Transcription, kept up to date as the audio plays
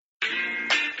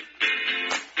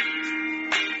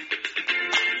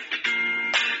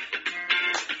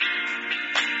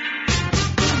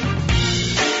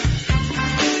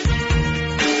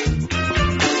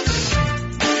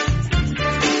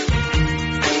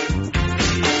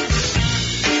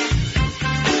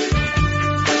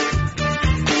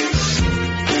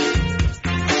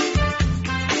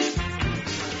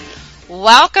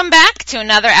Welcome back to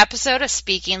another episode of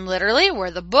Speaking Literally,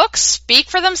 where the books speak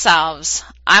for themselves.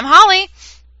 I'm Holly.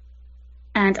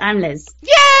 And I'm Liz. Yay,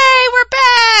 we're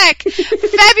back!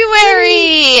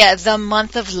 February, the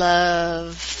month of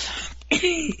love. Are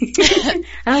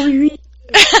we really?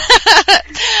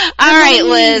 All right,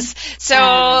 Liz.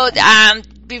 So,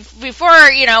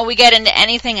 before, we get into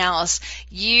anything else,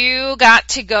 you got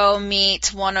to go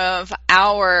meet one of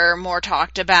our more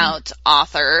talked about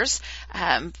authors,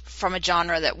 from a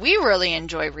genre that we really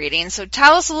enjoy reading. So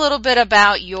tell us a little bit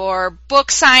about your book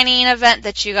signing event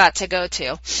that you got to go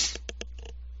to.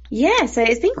 Yeah, so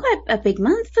it's been quite a big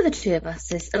month for the two of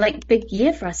us. It's big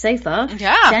year for us so far.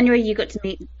 Yeah. January, you got to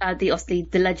meet the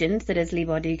legend that is Leigh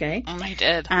Bardugo. I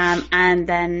did. And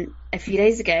then a few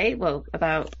days ago, well,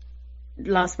 about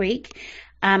last week,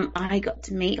 I got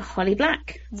to meet Holly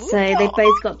Black. Ooh. So they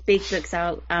both got big books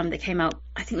out that came out,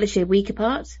 I think, literally a week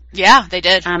apart. Yeah, they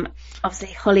did.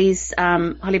 Obviously,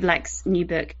 Holly Black's new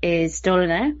book is Stolen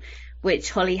Air,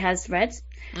 which Holly has read.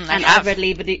 And I've read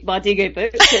Leigh Bardugo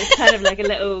books, so it's kind of like a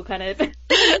little kind of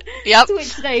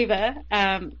switched over.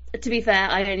 To be fair,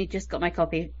 I only just got my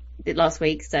copy last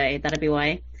week, so that'll be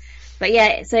why. But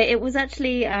yeah, so it was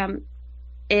actually, in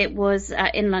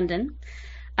London.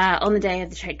 On the day of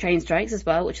the train strikes as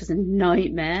well, which was a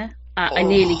nightmare. I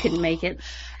nearly couldn't make it.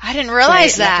 I didn't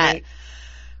realize that.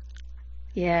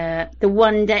 Yeah, the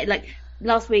one day,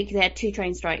 last week they had 2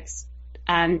 train strikes,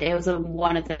 and it was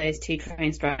one of those 2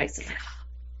 train strikes.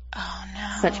 Oh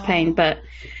no. Such pain, but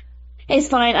it's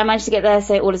fine. I managed to get there,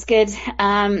 so all is good.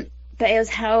 But it was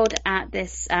held at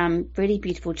this really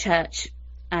beautiful church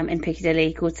in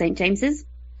Piccadilly called St. James's.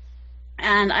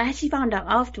 And I actually found out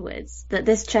afterwards that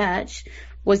this church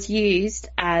was used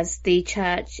as the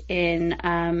church in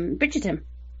Bridgerton.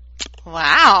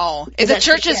 Wow. The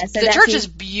church is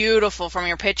beautiful from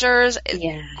your pictures.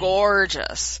 It's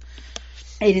gorgeous.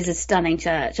 It is a stunning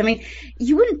church. I mean,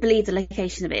 you wouldn't believe the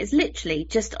location of it. It's literally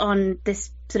just on this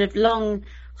sort of long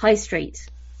high street.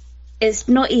 It's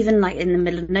not even in the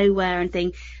middle of nowhere or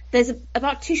anything. There's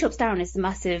about 2 shops down is the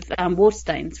massive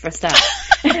Waterstones for a start.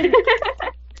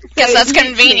 Guess that's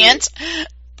convenient.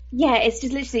 Yeah, it's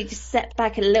just literally just set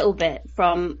back a little bit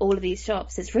from all of these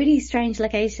shops. It's really strange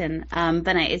location, but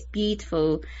no, it's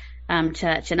beautiful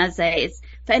church. And as I say, it's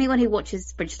for anyone who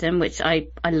watches Bridgerton, which I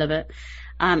love it.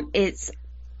 It's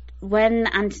when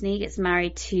Anthony gets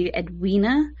married to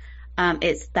Edwina.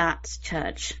 It's that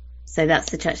church, so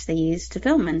that's the church they used to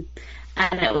film in.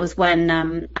 And it was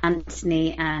when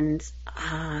Anthony and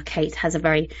Kate has a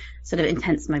very sort of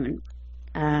intense moment.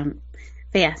 But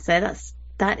yeah, so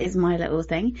that is my little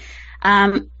thing.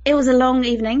 It was a long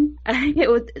evening. It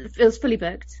was fully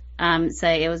booked. So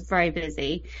it was very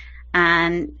busy,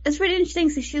 and it's really interesting.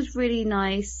 So she was really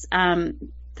nice,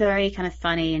 very kind of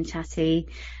funny and chatty.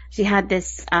 She had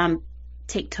this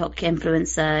TikTok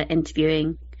influencer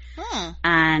interviewing,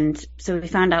 and so we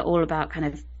found out all about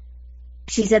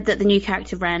she said that the new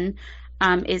character Ren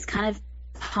is kind of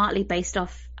partly based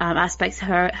off aspects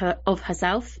of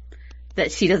herself that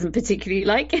she doesn't particularly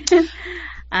like.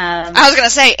 I was going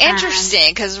to say, interesting,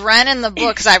 because Ren in the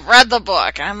book, because I've read the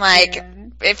book, and I'm like,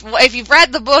 if you've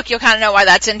read the book, you'll kind of know why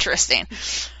that's interesting.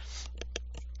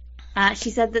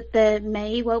 She said that there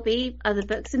may well be other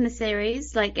books in the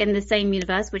series, in the same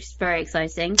universe, which is very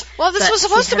exciting. Well, this was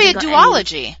supposed to be a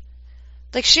duology.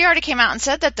 She already came out and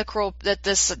said that not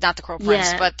the Crow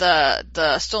Prince, but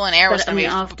the Stolen Air was going to be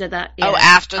after that. Yeah,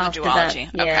 after the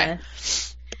duology. That, yeah. Okay.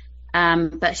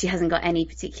 But she hasn't got any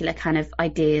particular kind of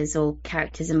ideas or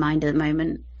characters in mind at the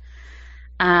moment.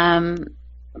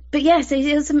 But yeah, so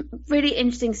it was some really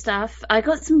interesting stuff. I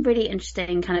got some really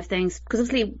interesting kind of things, because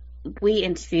obviously we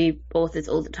interview authors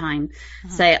all the time.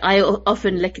 So I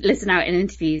often listen out in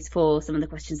interviews for some of the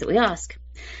questions that we ask.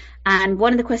 And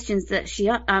one of the questions that she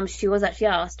was actually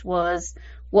asked was,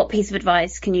 what piece of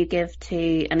advice can you give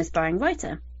to an aspiring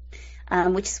writer?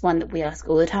 Which is one that we ask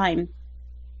all the time.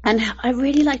 And I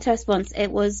really liked her response. It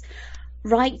was,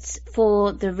 write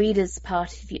for the reader's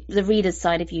part of you, the reader's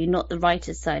side of you, not the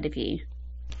writer's side of you.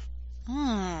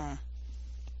 I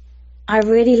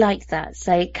really liked that.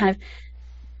 So kind of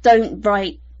don't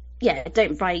write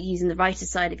using the writer's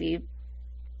side of you.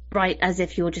 Write as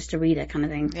if you're just a reader, kind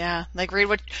of thing. Yeah,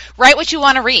 write what you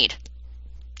want to read.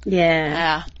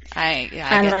 Yeah. I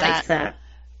get that.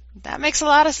 That makes a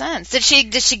lot of sense. Did she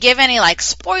give any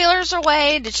spoilers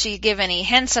away? Did she give any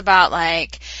hints about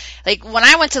like when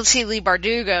I went to see Leigh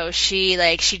Bardugo,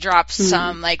 she dropped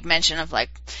some mention of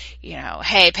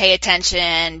hey, pay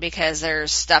attention because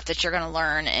there's stuff that you're going to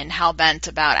learn in Hellbent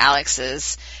about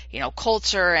Alex's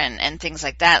culture and things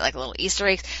like that, like little Easter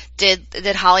eggs.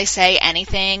 Did Holly say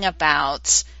anything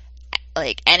about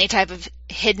like any type of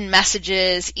hidden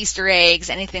messages, Easter eggs,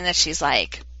 anything that she's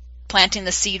like planting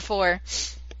the seed for?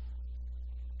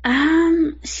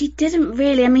 She didn't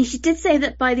really. I mean, she did say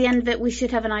that by the end of it, we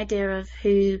should have an idea of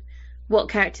what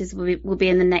characters will be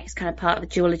in the next kind of part of the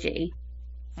duology.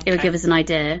 Okay. It would give us an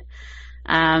idea.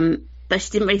 But she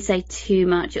didn't really say too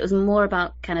much. It was more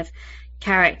about kind of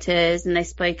characters, and they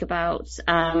spoke about,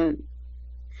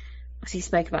 she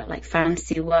spoke about like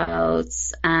fantasy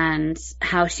worlds and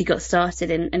how she got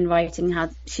started in writing, how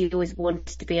she always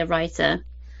wanted to be a writer,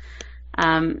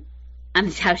 and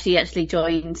how she actually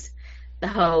joined the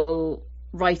whole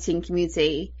writing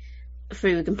community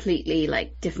through a completely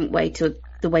like different way to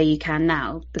the way you can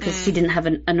now, because she didn't have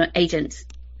an agent.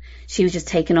 She was just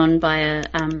taken on by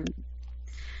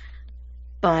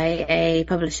a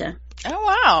publisher.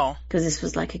 Oh wow! Because this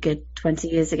was like a good 20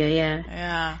 years ago. Yeah.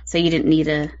 Yeah. So you didn't need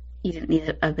an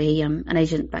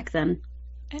agent back then.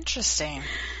 Interesting.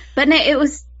 But no, it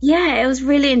was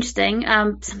really interesting.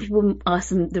 Some people ask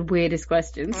the weirdest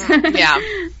questions. Yeah.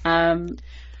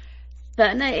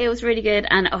 But no, it was really good,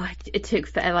 and it took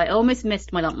forever. I almost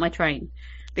missed my train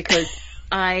because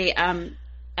I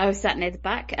was sat near the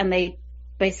back, and they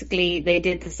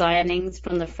did the signings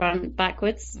from the front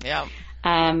backwards. Yeah.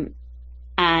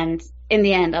 And in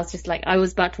the end, I was just like, I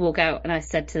was about to walk out, and I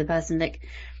said to the person, like,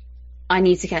 I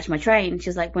need to catch my train. She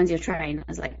was like, when's your train? I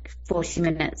was like, 40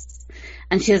 minutes.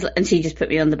 And she just put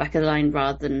me on the back of the line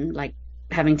rather than like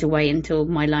having to wait until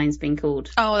my line's being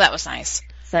called. Oh, that was nice.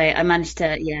 So I managed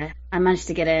to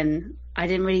get in. I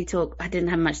didn't really talk. I didn't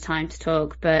have much time to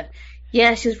talk, but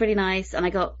yeah, she was really nice. And I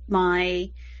got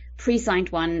my pre-signed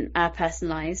one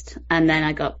personalized, and then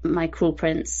I got my Cruel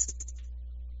Prince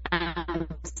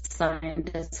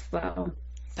signed as well.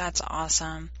 That's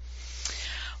awesome.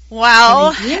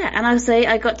 Well, yeah, and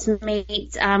I got to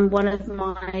meet one of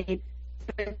my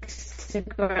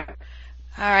bookstagram.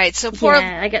 All right, so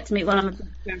I got to meet one of my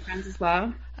bookstagram friends as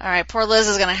well. All right, poor Liz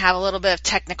is going to have a little bit of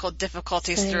technical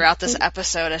difficulties throughout this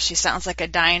episode, as she sounds like a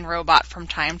dying robot from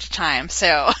time to time.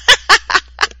 So,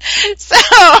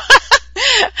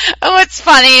 what's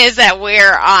funny is that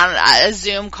we're on a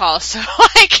Zoom call, so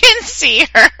I can see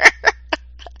her.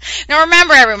 Now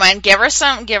remember, everyone, give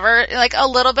her like a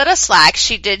little bit of slack.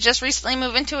 She did just recently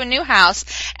move into a new house,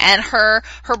 and her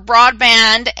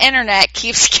broadband internet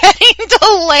keeps getting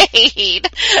delayed.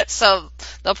 So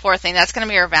the poor thing, that's going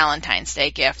to be her Valentine's Day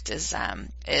gift is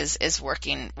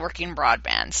working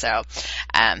broadband. So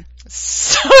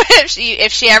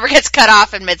if she ever gets cut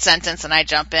off in mid-sentence and I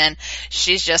jump in,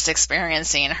 she's just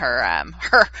experiencing her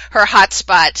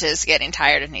hotspot is getting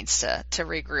tired and needs to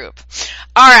regroup.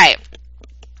 All right.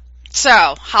 So,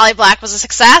 Holly Black was a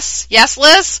success? Yes,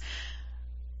 Liz?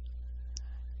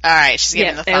 All right, she's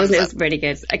giving the thumbs up. It was pretty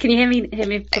good. Can you hear me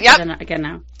again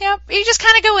now? Yep, you just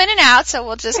kind of go in and out, so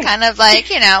we'll just kind of like,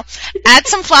 add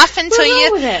some fluff until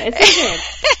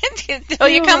until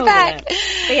you come back.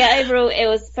 But yeah, overall, it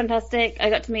was fantastic. I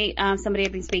got to meet somebody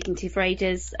I've been speaking to for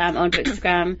ages on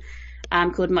Bookstagram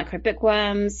called Micro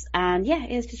Bookworms, and yeah,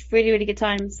 it was just really, really good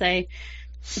time. So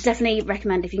definitely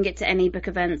recommend if you can get to any book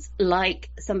events, like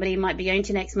somebody might be going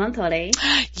to next month, Holly.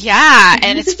 Yeah,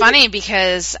 and it's funny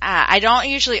because I don't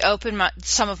usually open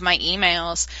some of my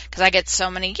emails because I get so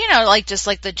many, just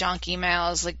like the junk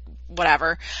emails, like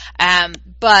whatever.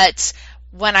 But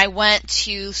when I went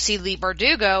to see Lee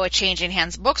Bardugo at Changing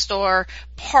Hands Bookstore,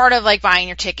 part of like buying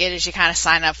your ticket is you kind of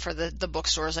sign up for the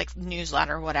bookstore's like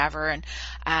newsletter or whatever, and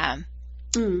I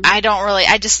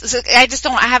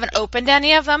haven't opened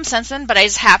any of them since then, but I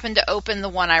just happened to open the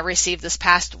one I received this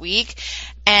past week,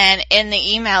 and in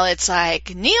the email it's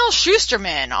like, Neal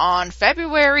Shusterman on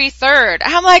February 3rd.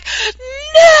 I'm like,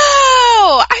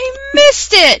 no! I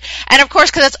missed it! And of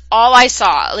course, because that's all I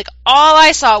saw. Like, all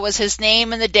I saw was his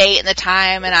name and the date and the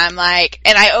time, and I'm like,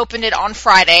 and I opened it on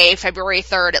Friday, February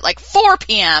 3rd at like 4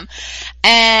 p.m.,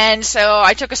 and so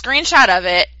I took a screenshot of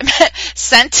it,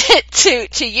 sent it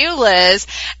to you, Liz,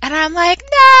 and I'm like,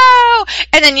 no!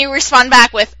 And then you respond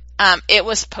back with, it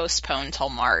was postponed till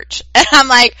March. And I'm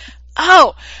like,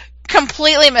 oh,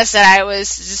 completely missed it. I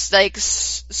was just like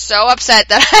so upset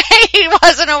that I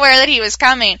wasn't aware that he was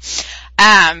coming.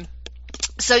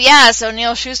 So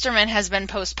Neal Shusterman has been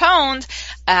postponed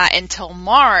until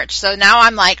March. So now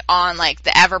I'm like on like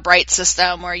the Everbright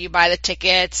system where you buy the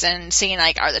tickets and seeing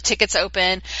like, are the tickets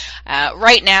open?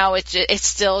 Right now it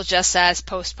still just says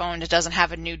postponed. It doesn't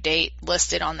have a new date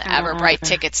listed on the Everbright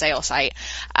ticket sale site.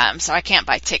 So I can't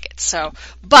buy tickets.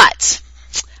 But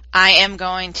I am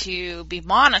going to be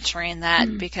monitoring that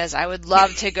because I would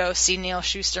love to go see Neal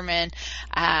Shusterman,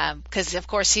 because of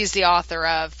course he's the author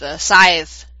of the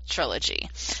Scythe trilogy.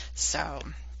 So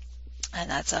And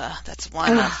that's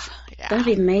one of, yeah. That'd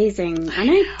be amazing. I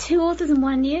know 2 authors in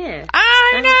 1 year.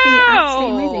 I That know. would be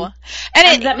absolutely amazing.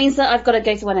 And that means that I've got to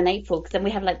go to one in April, because then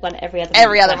we have like one every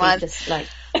other month. Just like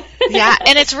yeah,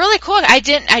 and it's really cool. I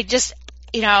just,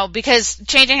 because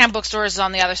Changingham Bookstore is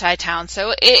on the other side of town,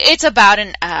 so it's about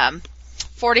an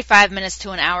 45 minutes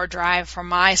to an hour drive from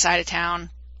my side of town,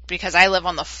 because I live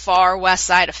on the far west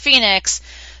side of Phoenix.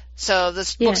 So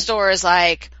this bookstore is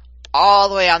like all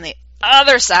the way on the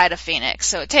other side of Phoenix.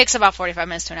 So it takes about 45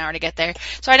 minutes to an hour to get there.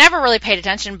 So I never really paid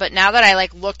attention, but now that I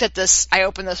like looked at this, I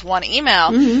opened this one email,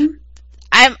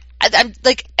 I'm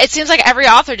like, it seems like every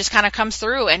author just kind of comes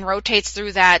through and rotates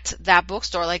through that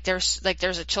bookstore. Like there's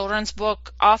a children's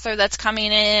book author that's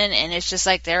coming in, and it's just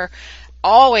like they're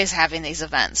always having these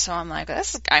events. So I'm like, I'm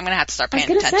going to have to start paying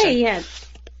attention. I was going to say,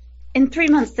 in 3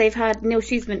 months they've had Neil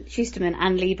Shusterman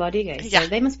and Leigh Bardugo. So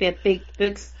they must be a big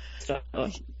bookstore.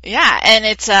 Yeah, and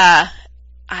it's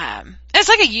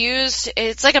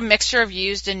it's like a mixture of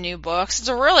used and new books. It's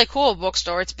a really cool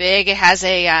bookstore. It's big. It has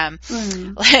a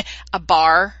a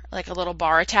bar, like a little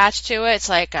bar attached to it. It's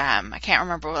like I can't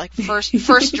remember, like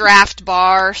first draft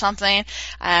bar or something.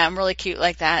 Really cute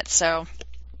like that. So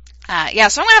so I'm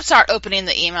gonna have to start opening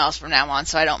the emails from now on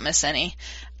so I don't miss any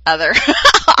other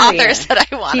authors that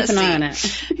I want to see. Keep an eye on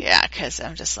it. Yeah, because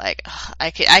I'm just like,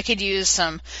 I could use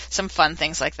some fun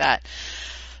things like that.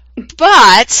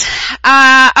 But,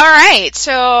 all right,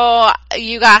 so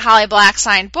you got Holly Black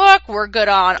signed book. We're good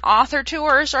on author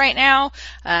tours right now.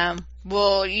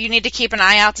 You need to keep an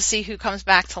eye out to see who comes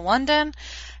back to London.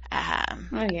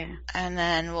 And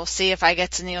then we'll see if I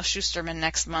get to Neil Shusterman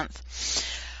next month.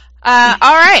 All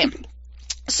right.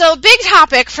 So big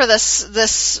topic for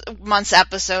this month's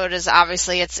episode is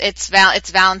obviously it's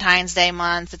Valentine's Day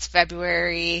month. It's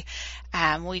February.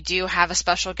 We do have a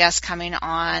special guest coming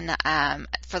on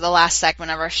for the last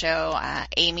segment of our show,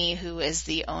 Amy, who is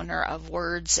the owner of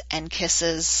Words and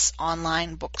Kisses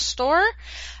online bookstore.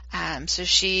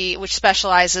 Which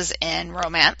specializes in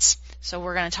romance. So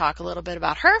we're going to talk a little bit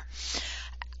about her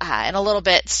in a little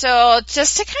bit. So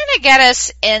just to kind of get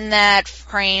us in that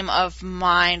frame of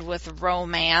mind with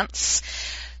romance.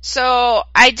 So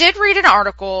I did read an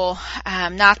article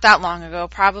not that long ago,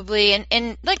 probably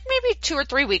in like maybe 2 or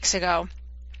 3 weeks ago,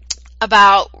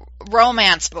 about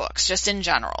romance books just in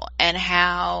general, and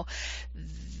how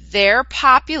their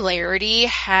popularity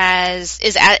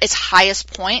is at its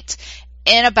highest point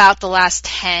in about the last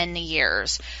 10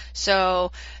 years.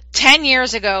 So 10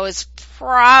 years ago is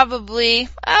probably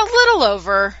a little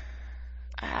over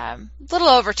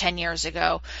 10 years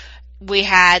ago. We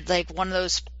had like one of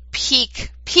those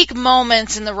peak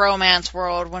moments in the romance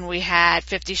world when we had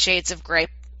 50 Shades of Grey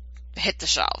hit the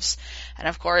shelves. And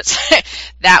of course,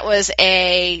 that was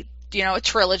a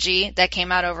trilogy that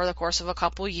came out over the course of a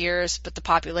couple years, but the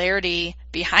popularity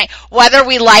behind, whether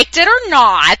we liked it or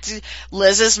not,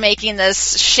 Liz is making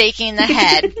this shaking the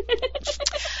head.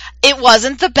 It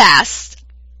wasn't the best,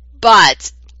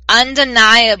 but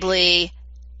undeniably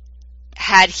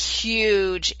had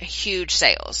huge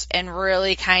sales and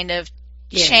really kind of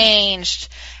changed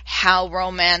how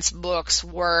romance books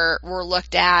were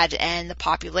looked at and the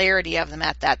popularity of them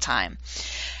at that time.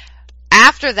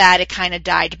 After that, it kind of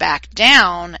died back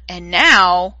down, and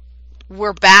now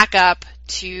we're back up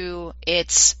to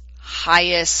its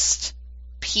highest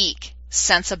peak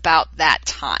since about that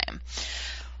time.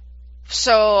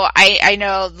 So I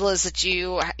know, Liz, that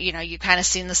you kind of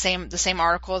seen the same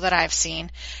article that I've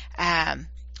seen.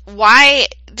 Why,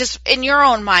 just in your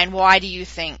own mind, why do you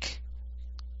think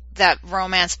that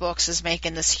romance books is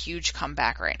making this huge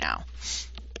comeback right now?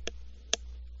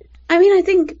 I mean, I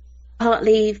think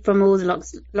partly from all the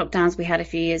lockdowns we had a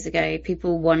few years ago,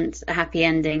 people want a happy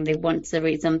ending. They want to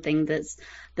read something that's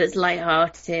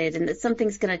lighthearted and that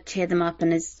something's going to cheer them up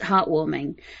and is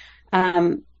heartwarming.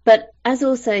 But as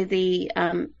the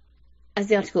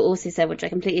article also said, which I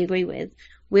completely agree with,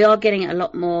 we are getting a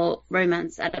lot more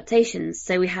romance adaptations.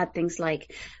 So we had things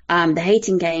like The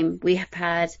Hating Game. We have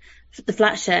had The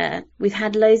Flat Share. We've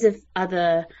had loads of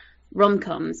other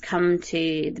rom-coms come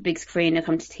to the big screen or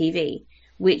come to TV,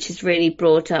 which has really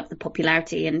brought up the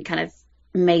popularity and kind of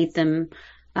made them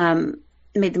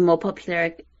more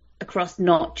popular across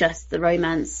not just the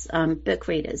romance book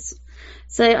readers.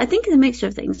 So I think it's a mixture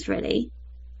of things, really.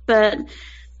 But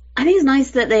I think it's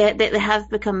nice that they have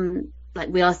become, like,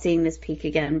 we are seeing this peak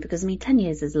again, because I mean 10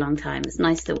 years is a long time. It's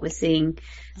nice that we're seeing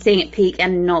it peak,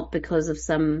 and not because of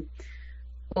some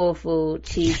awful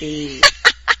cheesy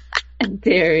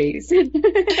theories.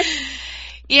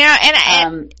 Yeah,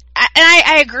 and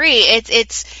I agree.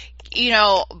 It's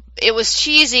it was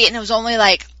cheesy, and it was only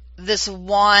like this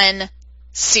one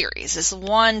series, this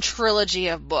one trilogy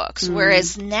of books.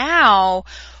 Whereas now,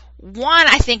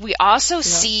 I think we also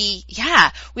see,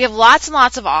 we have lots and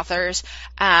lots of authors,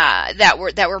 that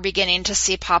we're beginning to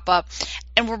see pop up,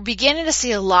 and we're beginning to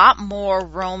see a lot more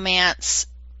romance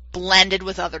blended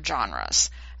with other genres.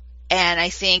 And I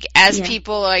think as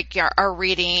people are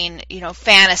reading,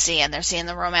 fantasy, and they're seeing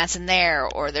the romance in there,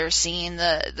 or they're seeing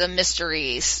the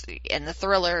mysteries and the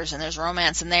thrillers, and there's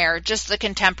romance in there, just the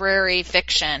contemporary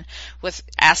fiction with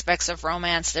aspects of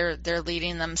romance, they're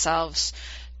leading themselves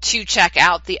to check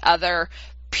out the other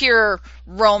pure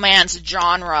romance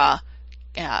genre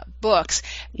books.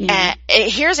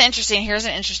 Here's an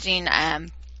interesting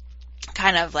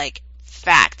kind of like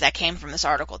fact that came from this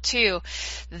article too,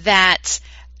 that,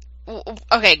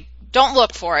 okay, don't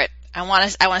look for it. I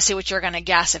want to see what you're going to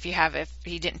guess if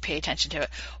you didn't pay attention to it.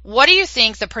 What do you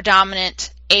think the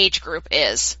predominant age group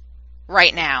is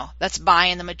right now that's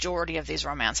buying the majority of these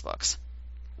romance books?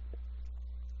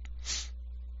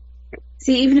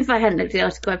 See, even if I hadn't looked at the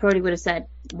article, I probably would have said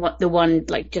what the one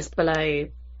like just below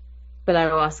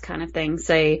us kind of thing.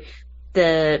 So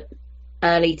the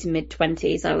early to mid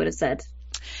 20s, I would have said.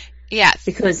 Yeah.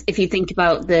 Because if you think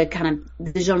about the kind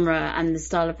of the genre and the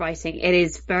style of writing, it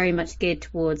is very much geared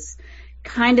towards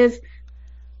kind of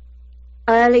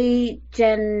early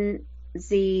Gen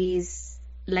Z's,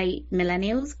 late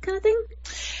millennials kind of thing.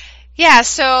 Yeah,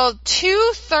 so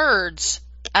 2/3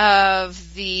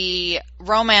 of the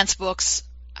romance books,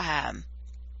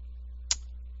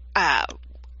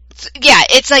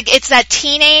 it's that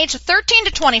teenage, 13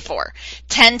 to 24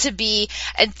 tend to be,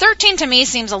 and 13 to me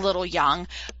seems a little young,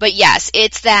 but yes,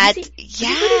 it's that,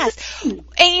 yes. And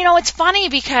it's funny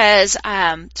because,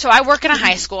 so I work in a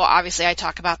high school, obviously I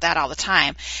talk about that all the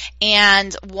time,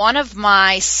 and one of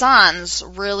my son's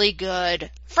really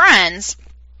good friends,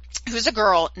 who's a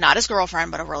girl, not his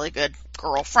girlfriend, but a really good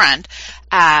girlfriend,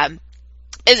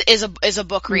 is a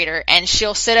book reader, and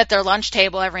she'll sit at their lunch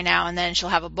table every now and then. She'll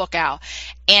have a book out,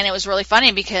 and it was really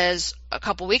funny because a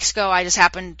couple weeks ago I just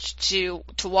happened to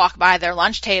walk by their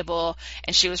lunch table,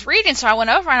 and she was reading. So I went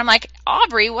over and I'm like,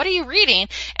 Aubrey, what are you reading?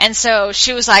 And so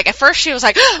she was like, at first she was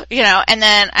like, and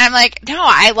then I'm like, no,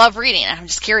 I love reading. I'm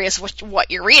just curious what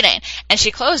you're reading. And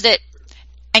she closed it,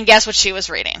 and guess what she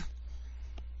was reading?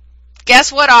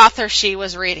 Guess what author she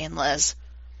was reading, Liz?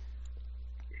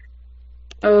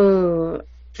 Oh,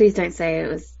 please don't say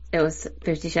it was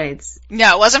 50 Shades.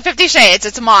 No, it wasn't 50 Shades.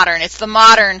 It's modern. It's the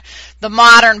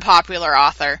modern popular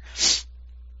author.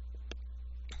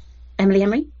 Emily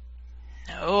Henry?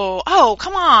 No. Oh,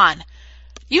 come on.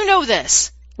 You know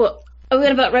this. What? Are we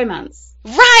about romance?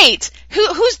 Right.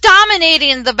 Who's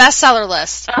dominating the bestseller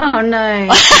list? Oh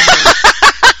no.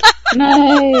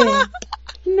 No.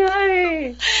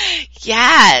 No.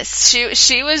 Yes,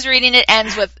 she was reading It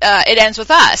Ends with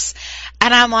Us,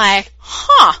 and I'm like,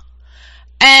 huh.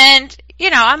 And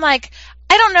I'm like,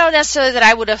 I don't know necessarily that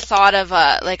I would have thought of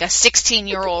a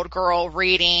 16-year-old girl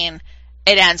reading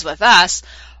It Ends with Us,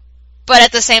 but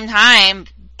at the same time,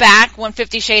 back when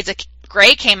 50 Shades of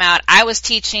Grey came out, I was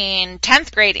teaching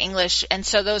 10th grade English, and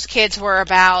so those kids were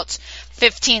about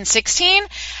 15, 16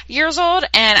 years old,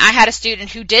 and I had a student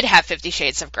who did have 50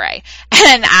 Shades of Grey,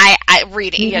 and I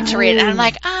read it, to read it, and I'm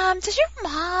like, does your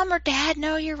mom or dad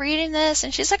know you're reading this?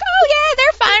 And she's like, oh yeah,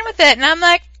 they're fine with it, and I'm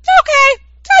like, okay,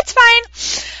 that's fine.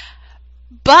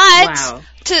 But, wow.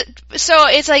 So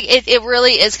it's like, it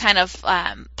really is kind of,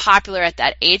 popular at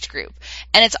that age group,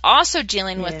 and it's also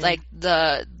dealing with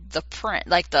the print,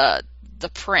 the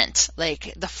print,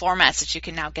 like the formats that you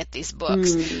can now get these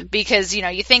books. Because,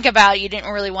 you think about, you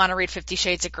didn't really want to read 50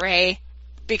 Shades of Grey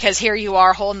because here you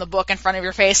are holding the book in front of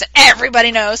your face and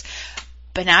everybody knows.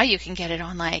 But now you can get it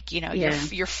on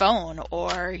your phone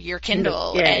or your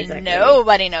Kindle, and exactly.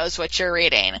 Nobody knows what you're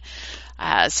reading.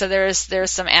 So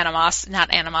there's some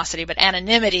not animosity, but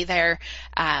anonymity there.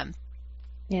 That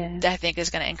I think is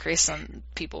going to increase some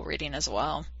people reading as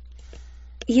well.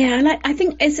 Yeah, I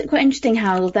think it's quite interesting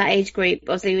how that age group,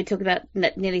 obviously we talk about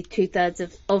nearly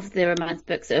 2/3 of the romance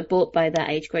books that are bought by that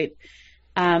age group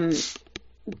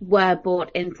were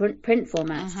bought in print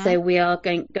format. Uh-huh. So we are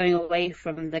going away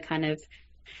from the kind of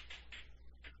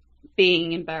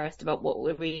being embarrassed about what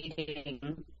we're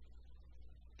reading.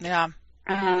 Yeah.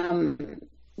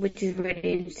 Which is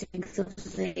really interesting because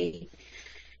obviously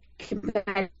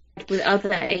compared with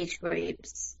other age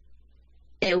groups,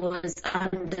 it was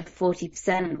under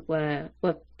 40% were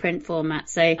print format.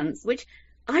 So, which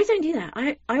I don't do that.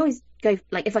 I always go,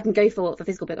 if I can go for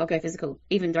physical book, I'll go physical,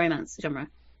 even the romance genre.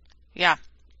 Yeah.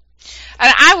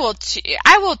 And I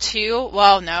will too.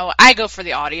 Well, no, I go for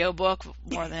the audiobook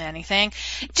more than anything.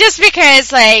 Just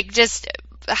because,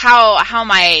 how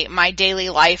my daily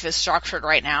life is structured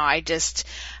right now. I just,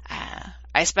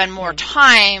 I spend more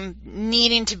time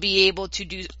needing to be able to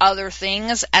do other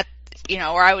things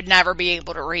or I would never be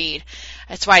able to read.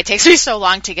 That's why it takes me so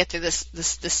long to get through this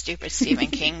stupid Stephen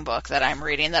King book that I'm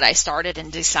reading that I started in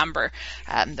December.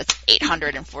 That's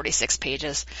 846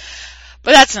 pages.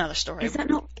 But that's another story. Is that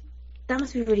not? That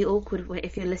must be really awkward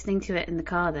if you're listening to it in the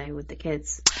car, though, with the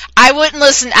kids. I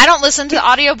don't listen to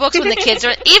audiobooks when the kids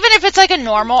are, even if it's like a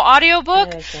normal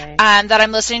audiobook that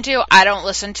I'm listening to, I don't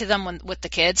listen to them with the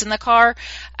kids in the car.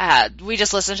 We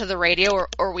just listen to the radio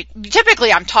or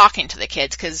typically I'm talking to the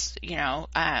kids because,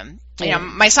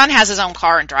 my son has his own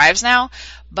car and drives now,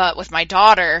 but with my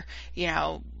daughter,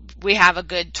 we have a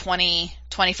good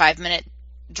 25 minute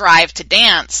drive to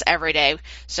dance every day.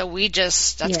 So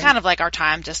that's kind of like our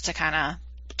time just to kind of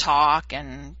talk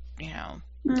and,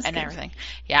 That's and good. everything.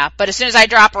 Yeah. But as soon as I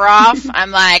drop her off,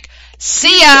 I'm like,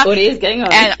 see ya. Audio's getting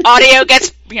on. And audio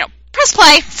gets, press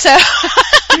play. So.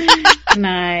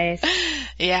 Nice.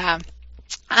 Yeah.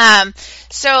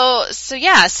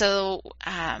 So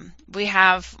we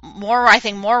have more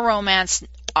romance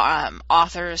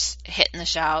authors hitting the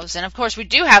shelves, and of course we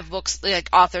do have books like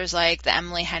authors like the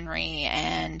Emily Henry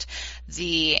and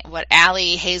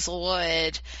Allie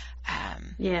Hazelwood.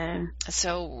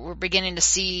 So we're beginning to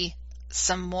see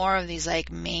some more of these like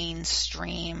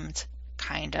mainstreamed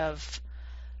kind of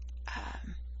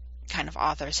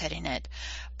authors hitting it.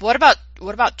 But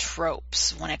what about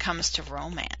tropes when it comes to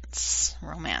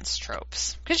romance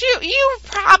tropes? Because you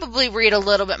probably read a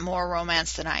little bit more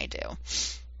romance than I do.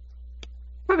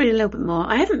 Probably a little bit more.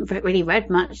 I haven't really read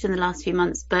much in the last few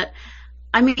months, but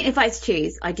I mean, if I had to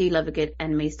choose, I do love a good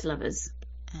enemies to lovers.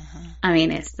 Mm-hmm. I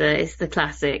mean, it's the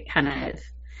classic kind of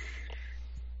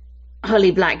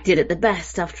Holly Black did it the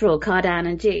best after all, Cardan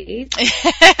and Jeeves.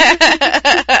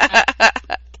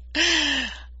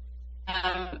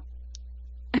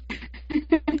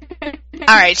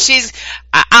 All right,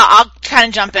 I'll kind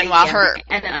of jump in while her.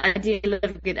 And I do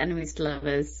love good enemies to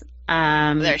lovers.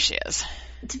 There she is.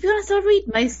 To be honest, I read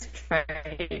most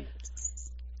tropes.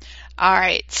 All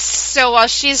right, so while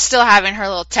she's still having her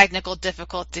little technical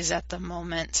difficulties at the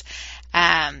moment,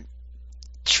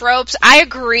 tropes, I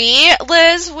agree,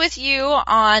 Liz, with you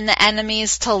on the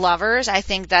enemies to lovers. I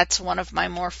think that's one of my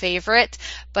more favorite,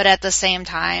 but at the same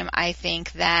time, I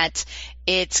think that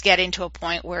it's getting to a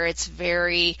point where it's a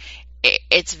very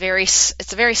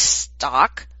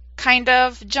stock kind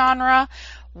of genre,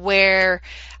 where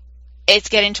it's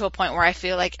getting to a point where I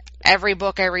feel like every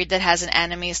book I read that has an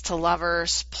enemies to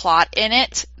lovers plot in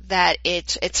it, that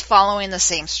it's following the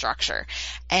same structure.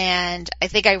 And I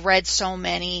think I read so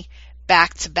many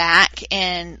back to back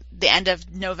in the end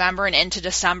of November and into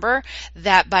December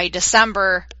that by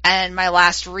December, and my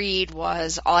last read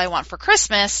was All I Want for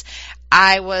Christmas,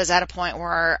 I was at a point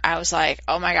where I was like,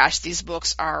 oh my gosh, these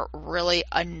books are really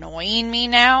annoying me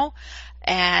now.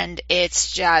 And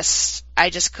it's just, I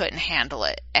just couldn't handle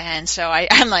it. And so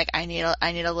I'm like, I need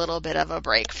a little bit of a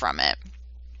break from it.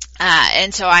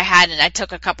 And so I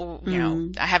took a couple,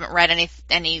 I haven't read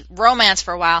any romance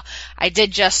for a while. I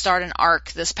did just start an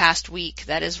arc this past week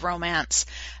that is romance,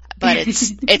 but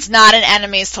it's not an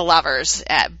enemies to lovers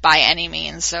by any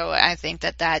means. So I think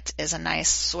that is a nice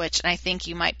switch, and I think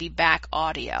you might be back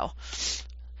audio.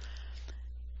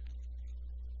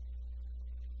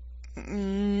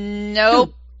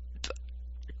 Nope.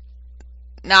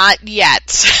 Not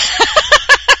yet.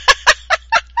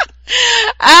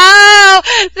 Oh,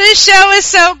 this show is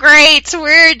so great.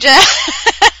 We're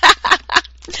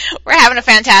having a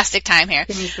fantastic time here.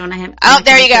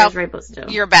 There you go.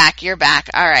 You're back.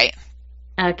 All right.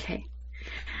 Okay.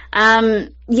 I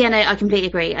completely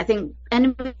agree. I think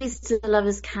enemies to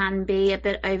lovers can be a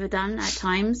bit overdone at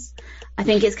times. I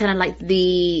think it's kind of like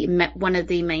one of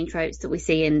the main tropes that we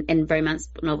see in romance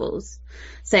novels.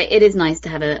 So it is nice to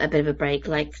have a bit of a break.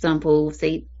 Like, for example,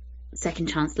 the second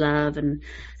chance love and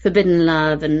forbidden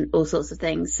love and all sorts of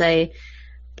things. So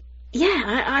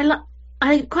yeah,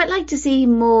 I quite like to see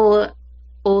more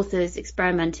authors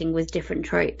experimenting with different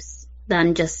tropes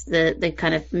than just the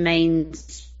kind of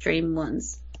mainstream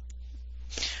ones.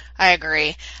 I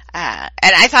agree. And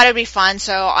I thought it'd be fun.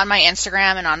 So on my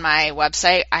Instagram and on my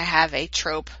website, I have a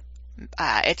trope.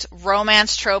 It's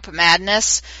Romance Trope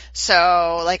Madness.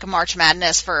 So like a March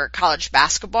Madness for college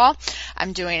basketball.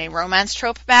 I'm doing a Romance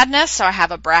Trope Madness. So I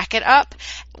have a bracket up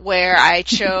where I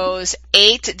chose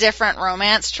 8 different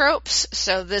romance tropes.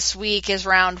 So this week is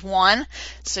round 1.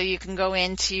 So you can go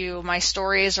into my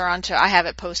stories or I have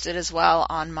it posted as well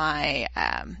on my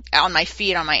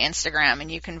feed on my Instagram,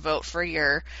 and you can vote for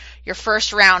your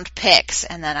first round picks,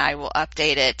 and then I will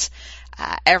update it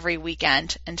every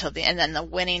weekend and then the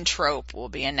winning trope will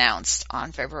be announced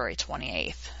on February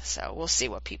 28th. So we'll see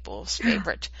what people's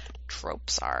favorite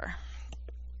tropes are.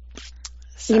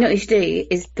 So. You know what you should do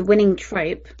is the winning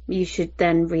trope. You should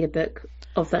then read a book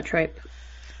of that trope.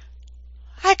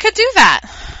 I could do that.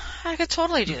 I could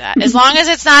totally do that, as long as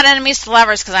it's not enemies to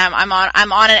lovers, because I'm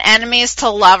on an enemies to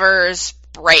lovers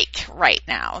break right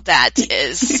now. That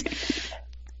is,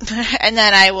 and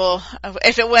then I will,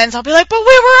 if it wins, I'll be like, but we were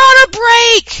on a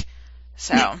break.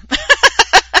 So,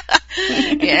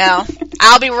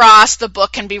 I'll be Ross, the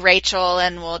book can be Rachel,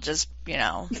 and we'll just,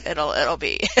 it'll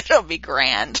be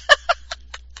grand.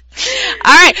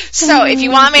 All right. So if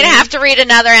you want me to have to read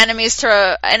another enemies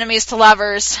to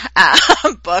lovers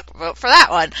book, vote for that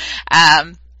one.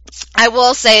 I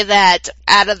will say that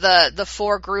out of the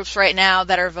 4 groups right now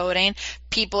that are voting,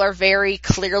 people are very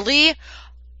clearly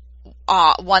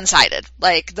one-sided.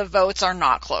 Like, the votes are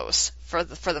not close for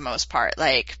the most part.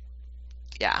 Like,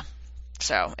 yeah.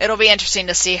 So it'll be interesting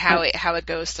to see how it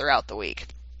goes throughout the week.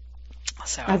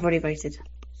 So I've already voted.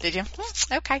 Did you?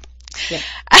 Okay. Yeah.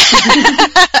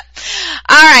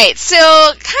 All right. So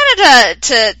kind of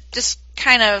to just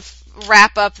kind of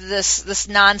wrap up this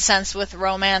nonsense with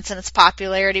romance and its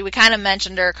popularity. We kind of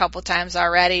mentioned her a couple times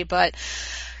already, but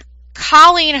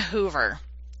Colleen Hoover,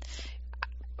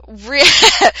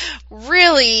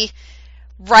 really,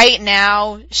 right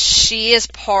now, she is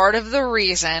part of the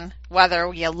reason,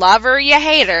 whether you love her or you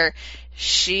hate her,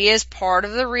 she is part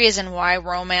of the reason why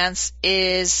romance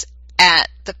is at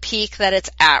the peak that it's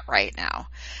at right now.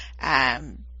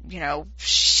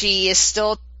 She is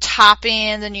still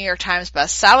topping the New York Times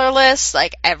bestseller list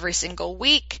like every single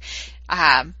week.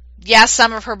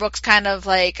 Some of her books kind of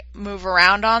like move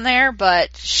around on there,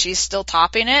 but she's still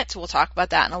topping it. So we'll talk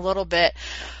about that in a little bit.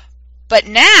 But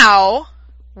now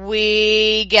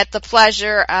we get the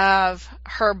pleasure of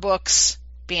her books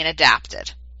being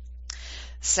adapted.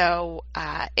 So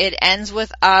It Ends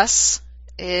With Us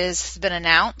has been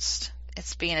announced.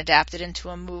 It's being adapted into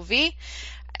a movie.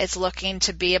 It's looking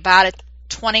to be about a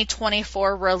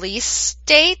 2024 release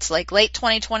date, like late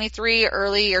 2023,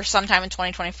 early or sometime in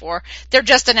 2024. They're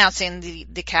just announcing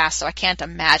the cast, so I can't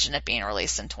imagine it being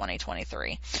released in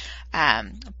 2023.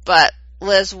 But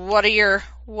Liz, what are your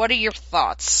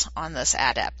thoughts on this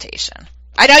adaptation?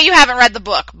 I know you haven't read the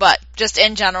book, but just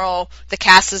in general, the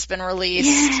cast has been released.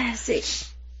 Yeah,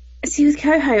 see with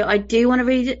Coho, I do want to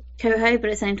read Coho, but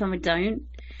at the same time I don't.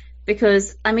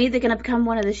 Because I'm either going to become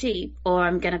one of the sheep or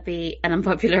I'm going to be an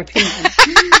unpopular opinion.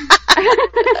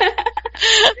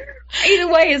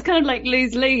 Either way, it's kind of like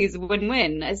lose-lose,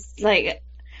 win-win. It's like,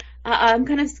 I'm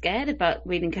kind of scared about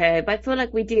reading Coho, but I feel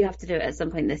like we do have to do it at some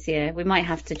point this year. We might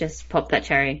have to just pop that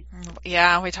cherry.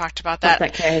 Yeah, we talked about that.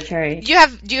 Pop that Coho cherry.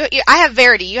 I have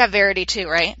Verity. You have Verity too,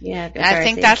 right? Yeah, I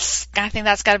think that's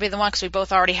got to be the one because we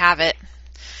both already have it.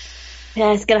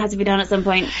 Yeah, it's going to have to be done at some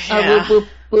point. Yeah.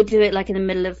 We'll do it like in the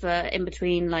middle of, in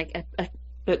between, like a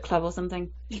book club or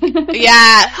something.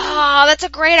 Yeah. Oh, that's a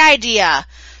great idea.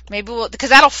 Maybe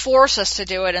because that'll force us to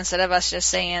do it instead of us just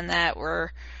saying that we'll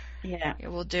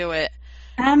do it.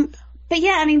 But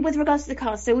yeah, I mean, with regards to the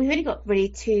cast, so we've only got really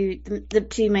the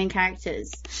two main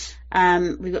characters.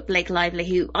 We've got Blake Lively,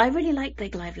 who I really like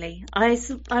Blake Lively. I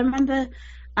remember,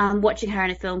 watching her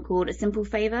in a film called A Simple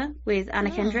Favor with Anna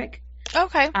Kendrick.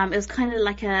 Okay. It was kind of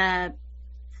like a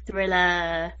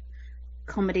thriller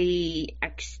comedy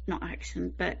not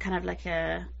action, but kind of like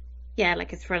a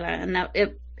thriller, and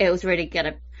it was really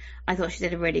good. I thought she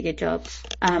did a really good job.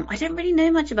 I don't really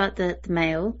know much about the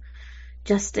male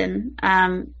Justin.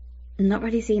 Not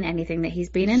really seen anything that he's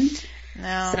been in.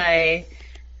 No. So,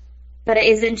 but it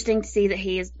is interesting to see that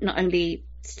he is not only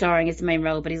starring as the main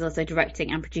role, but he's also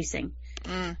directing and producing.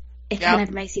 It kind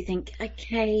of makes you think,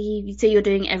 okay, so you're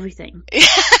doing everything.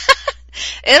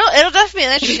 It'll definitely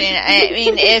be interesting. I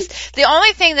mean, if the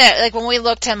only thing that, like, when we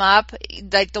looked him up,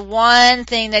 like, the one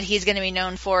thing that he's going to be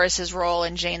known for is his role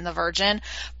in Jane the Virgin,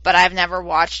 but I've never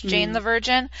watched Jane the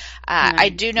Virgin. I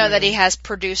do know that he has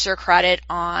producer credit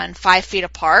on 5 Feet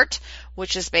Apart,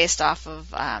 which is based off of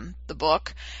the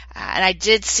book, and I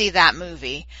did see that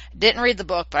movie. Didn't read the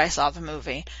book, but I saw the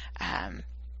movie.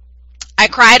 I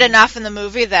cried enough in the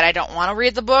movie that I don't want to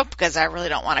read the book because I really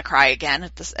don't want to cry again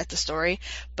at the story.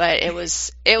 But it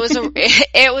was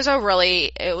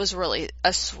really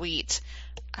a sweet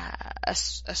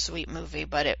movie,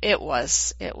 but it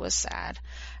was sad.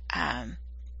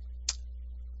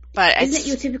 But isn't it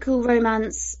your typical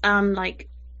romance, like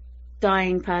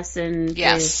dying person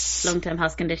yes. with long-term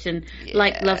health condition, yes.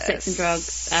 like Love, Sex and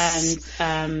Drugs,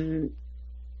 and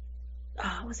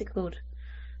what's it called?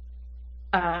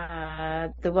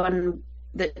 The one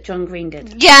that John Green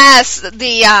did. Yes,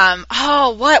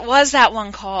 what was that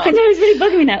one called? I know, it's really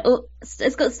bugging me now. Oh,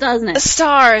 it's got stars in it.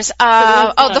 Stars.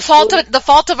 The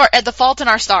Fault in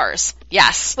Our Stars.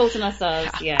 Yes. Fault in Our Stars.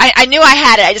 Yeah. I knew I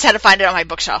had it. I just had to find it on my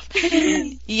bookshelf.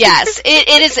 Yes,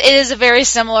 it is a very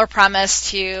similar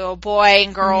premise to boy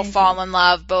and girl fall in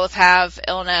love. Both have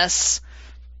illness.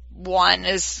 One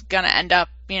is gonna end up,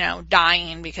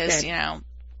 dying because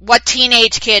what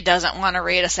teenage kid doesn't want to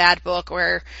read a sad book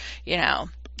where, they're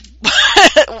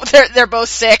both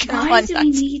sick and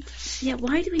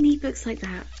why do we need books like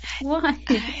that? Why?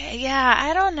 Yeah,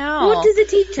 I don't know. What does it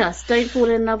teach us? Don't fall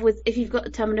in love with, if you've got a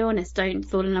terminal illness, don't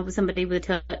fall in love with somebody with a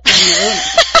terminal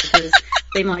illness because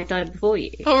they might die before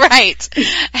you. Right.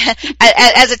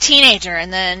 As a teenager,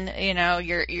 and then,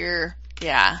 you're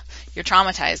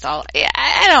traumatized all.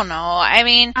 I don't know. I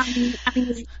mean,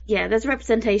 there's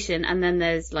representation, and then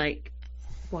there's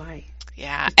why?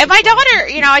 Yeah. And my daughter,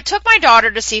 I took my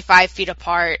daughter to see 5 Feet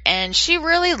Apart, and she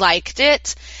really liked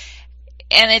it.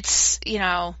 And it's,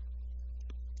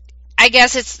 I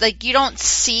guess it's you don't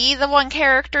see the one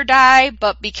character die,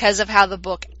 but because of how the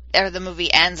book or the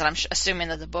movie ends, and I'm assuming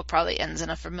that the book probably ends in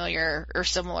a familiar or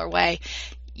similar way,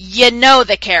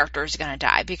 the character is going to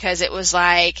die, because it was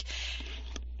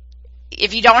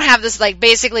if you don't have this,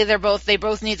 basically they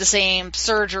both need the same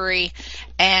surgery,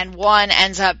 and one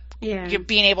ends up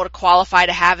being able to qualify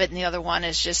to have it, and the other one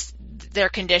is just their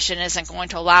condition isn't going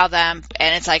to allow them,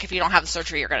 and it's if you don't have the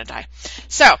surgery, you're going to die.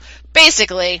 So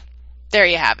basically, there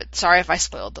you have it. Sorry if I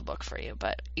spoiled the book for you,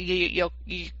 but you'll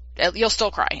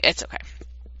still cry. It's okay.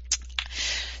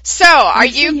 So, are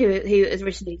you who it was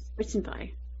originally written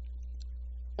by?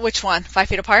 Which one? 5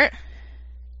 Feet Apart?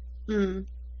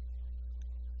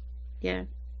 Yeah.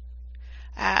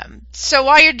 So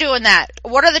while you're doing that,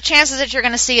 what are the chances that you're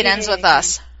going to see It Ends With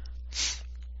Us?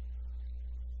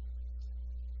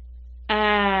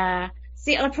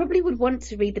 See, I probably would want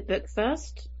to read the book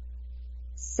first.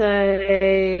 So,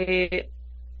 I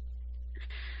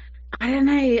don't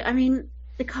know. I mean,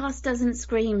 the cast doesn't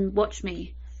scream, watch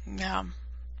me. Yeah. And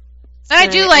so I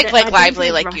do like Blake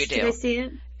Lively like you do. To go see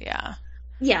it. Yeah.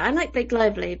 Yeah, I like Blake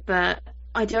Lively, but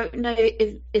I don't know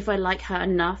if I like her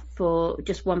enough for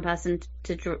just one person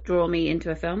to draw me into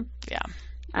a film. Yeah.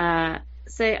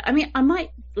 So, I mean, I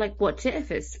might watch it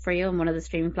if it's free on one of the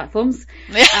streaming platforms.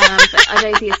 But I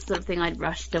don't think it's something I'd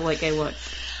rush to go watch.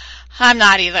 I'm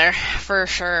not either, for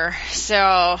sure.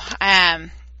 So,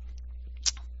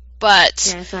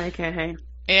 but yeah, so okay, hey.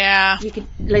 Yeah.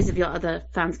 Loads of your other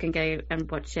fans can go and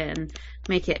watch it and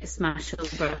make it a smash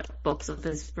over box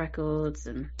office records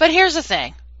But here's the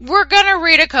thing. We're gonna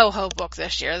read a Coho book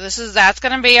this year. That's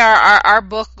gonna be our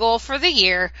book goal for the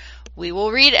year. We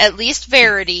will read at least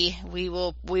Verity. We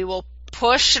will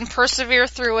push and persevere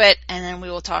through it, and then we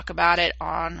will talk about it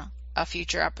on a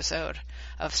future episode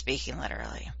of Speaking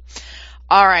Literally.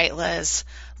 All right, Liz.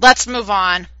 Let's move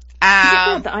on. Is it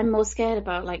bad that I'm more scared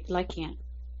about liking it?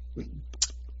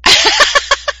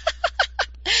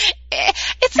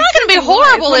 It's not going to be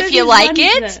horrible if you like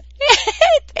it.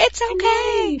 It's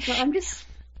okay. No, but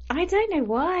I don't know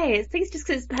why. I think it's just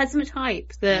because it has so much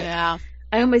hype that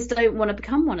I almost don't want to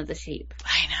become one of the sheep.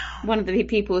 I know. One of the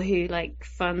people who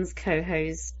funds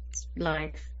Coho's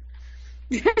life.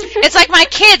 It's like my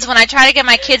kids, when I try to get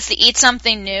my kids to eat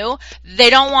something new, they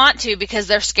don't want to because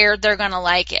they're scared they're going to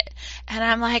like it. And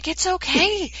I'm like, it's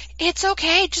okay. It's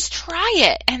okay. Just try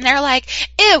it. And they're like,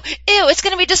 ew, it's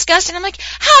going to be disgusting. I'm like,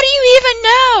 how do you even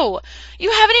know?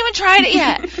 You haven't even tried it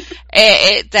yet.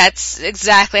 That's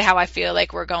exactly how I feel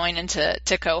like we're going into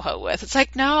Coho with. It's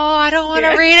like, no, I don't want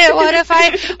to read it. What if I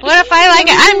like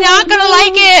it? I'm not going to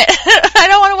like it. I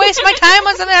don't want to waste my time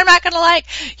on something I'm not going to like.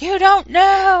 You don't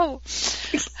know.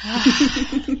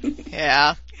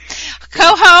 Yeah.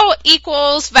 Coho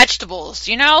equals vegetables.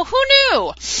 Who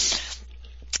knew?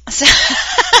 So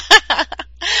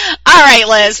all right,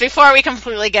 Liz, before we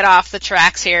completely get off the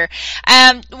tracks here,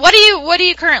 what are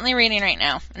you currently reading right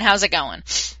now, and how's it going?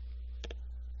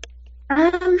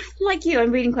 Like you,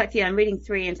 I'm reading quite a few. I'm reading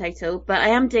 3 in total, but I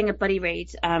am doing a buddy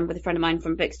read with a friend of mine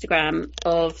from Bookstagram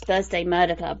of Thursday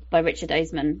Murder Club by Richard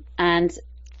Oseman. And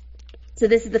so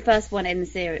this is the first one in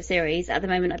the series. At the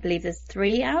moment, I believe there's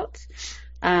 3 out.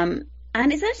 And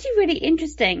it's actually really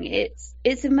interesting.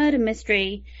 It's a murder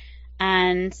mystery,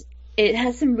 and it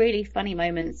has some really funny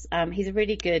moments. He's a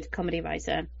really good comedy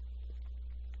writer.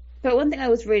 But one thing I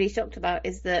was really shocked about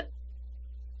is that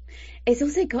it's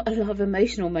also got a lot of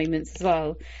emotional moments as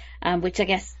well, which I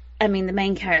guess, the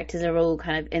main characters are all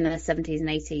kind of in their 70s and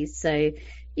 80s, so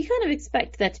you kind of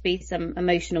expect there to be some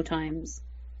emotional times.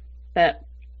 But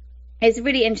it's a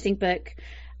really interesting book.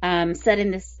 set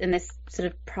in this sort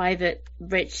of private,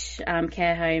 rich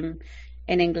care home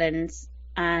in England,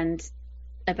 and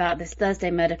about this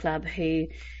Thursday murder club who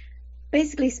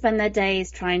basically spend their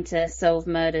days trying to solve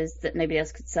murders that nobody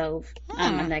else could solve.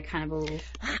 And they're kind of all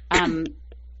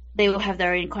they all have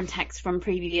their own contacts from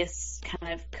previous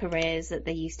kind of careers that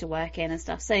they used to work in and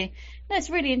stuff. So no, it's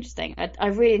really interesting. I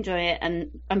really enjoy it,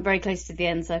 and I'm very close to the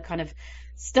end, so I kind of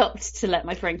stopped to let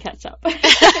my friend catch up.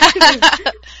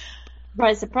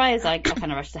 Surprise, I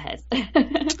kind of rushed ahead.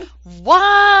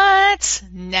 What?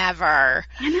 Never.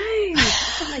 I know.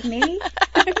 It's not like me.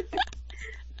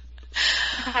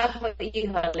 How about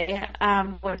you, Holly?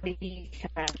 What are you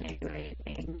currently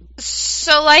reading?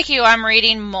 So like you, I'm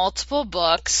reading multiple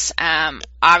books.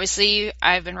 Obviously,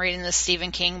 I've been reading the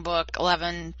Stephen King book,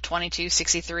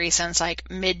 11/22/63, since like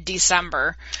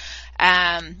mid-December.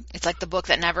 It's like the book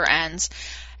that never ends.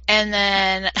 And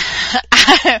then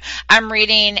I'm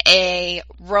reading a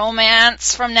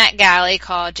romance from NetGalley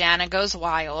called Jana Goes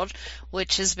Wild,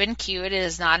 which has been cute. It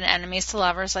is not an enemies to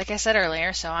lovers, like I said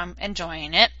earlier, so I'm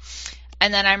enjoying it.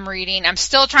 And then I'm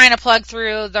still trying to plug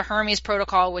through the Hermes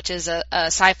Protocol, which is a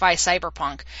sci-fi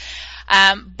cyberpunk.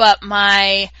 But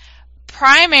my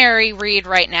primary read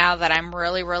right now that I'm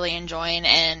really, really enjoying,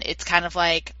 and it's kind of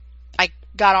like I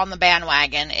got on the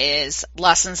bandwagon, is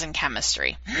Lessons in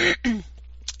Chemistry.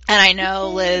 And I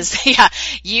know, Liz, yeah,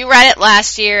 you read it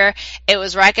last year. It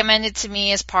was recommended to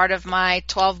me as part of my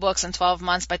 12 books in 12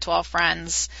 months by 12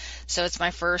 friends. So it's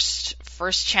my first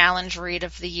challenge read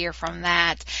of the year from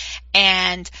that.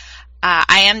 And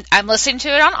I'm listening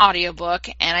to it on audiobook,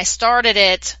 and I started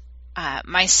it.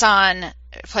 My son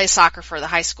plays soccer for his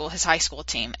high school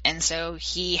team, and so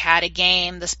he had a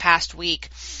game this past week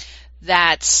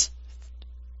that's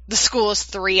the school is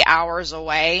 3 hours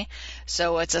away,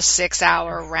 so it's a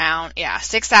 6-hour round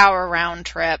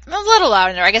trip. A little out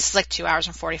in there. I guess it's like 2 hours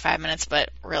and 45 minutes,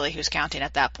 but really, who's counting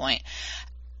at that point?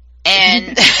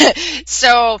 And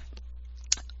so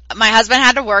my husband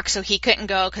had to work, so he couldn't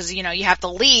go because, you have to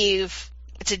leave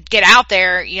to get out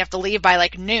there. You have to leave by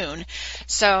like noon.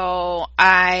 So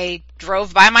I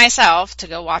drove by myself to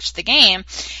go watch the game.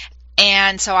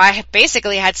 And so I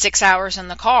basically had 6 hours in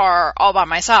the car all by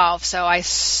myself. So I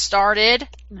started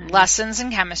Lessons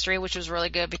in Chemistry, which was really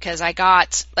good because I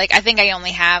think I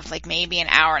only have like maybe an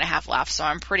hour and a half left. So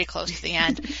I'm pretty close to the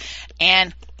end.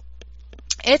 And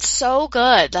it's so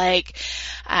good. Like,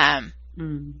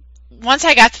 once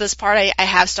I got to this part, I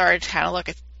have started to kind of look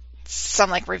at some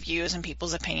like reviews and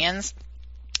people's opinions.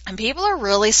 And people are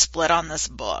really split on this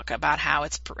book about how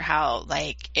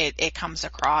it comes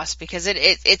across, because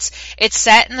it's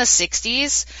set in the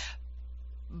 60s,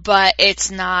 but it's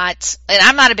not, and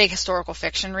I'm not a big historical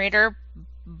fiction reader,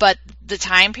 but the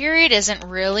time period isn't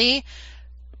really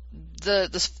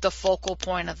the focal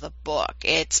point of the book.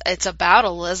 It's about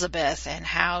Elizabeth and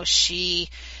how she,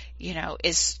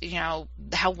 is,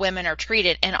 how women are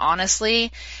treated. And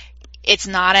honestly, it's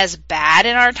not as bad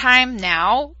in our time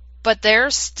now, but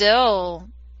there's still,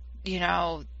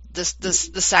 the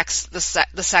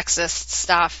sexist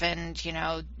stuff and,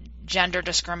 gender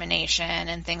discrimination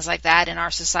and things like that in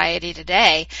our society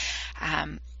today.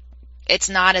 It's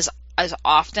not as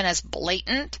often as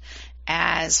blatant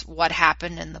as what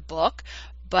happened in the book,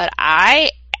 but I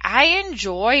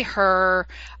enjoy her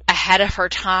ahead of her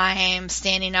time,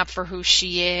 standing up for who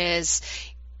she is,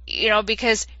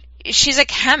 because she's a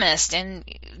chemist, and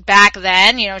back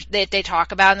then, they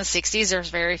talk about in the 60s, there's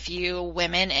very few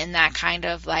women in that kind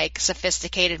of like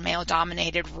sophisticated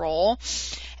male-dominated role.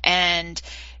 And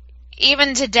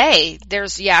even today,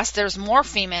 there's more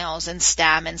females in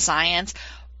STEM and science,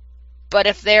 but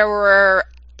if there were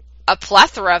a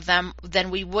plethora of them,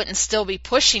 then we wouldn't still be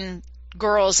pushing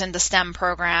girls into STEM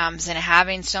programs and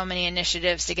having so many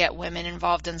initiatives to get women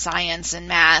involved in science and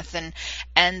math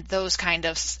and those kind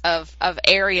of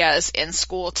areas in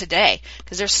school today,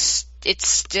 because it's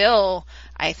still,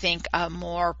 I think, a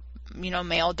more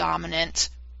male dominant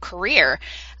career,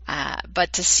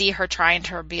 but to see her trying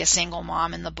to be a single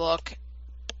mom in the book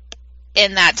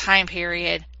in that time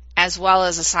period, as well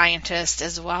as a scientist,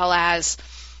 as well as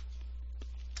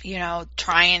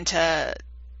trying to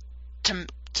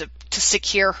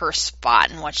secure her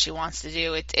spot and what she wants to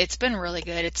do. It's been really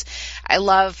good. I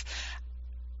love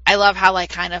how like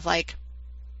kind of like,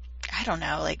 I don't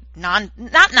know, like not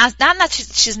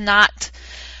she's not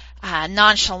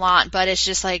nonchalant, but it's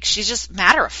just like she's just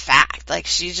matter of fact. Like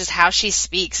she's just how she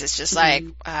speaks. It's just like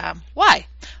why?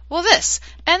 Well, this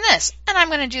and I'm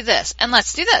going to do this and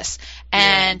let's do this.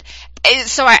 And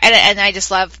so I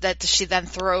just love that she then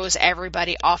throws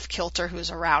everybody off kilter who's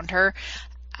around her.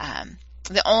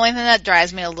 The only thing that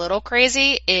drives me a little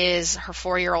crazy is her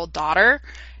 4-year-old daughter.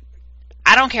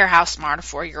 I don't care how smart a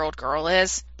 4-year-old girl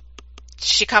is.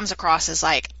 She comes across as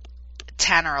like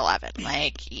 10 or 11.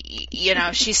 Like, you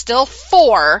know, she's still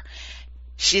 4.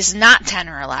 She's not 10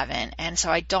 or 11. And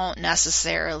so I don't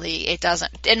necessarily, it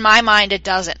doesn't, in my mind, it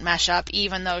doesn't mesh up,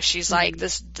 even though she's like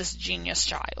this genius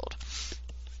child.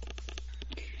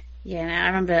 Yeah, I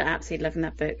remember absolutely loving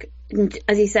that book. And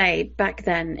as you say, back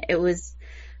then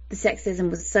the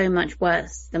sexism was so much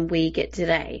worse than we get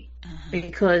today,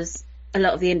 because a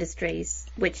lot of the industries,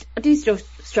 which do still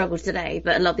struggle today,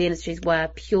 but a lot of the industries were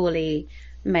purely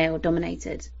male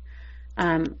dominated.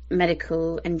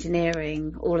 Medical,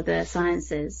 engineering, all of the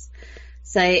sciences.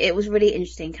 So it was really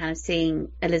interesting kind of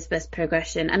seeing Elizabeth's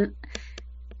progression. And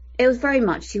it was very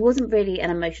much, she wasn't really an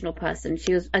emotional person.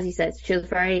 She was, as you said, she was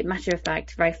very matter of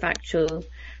fact, very factual.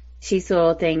 She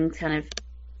saw things kind of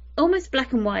almost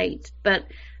black and white, but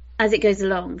as it goes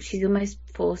along, she's almost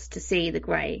forced to see the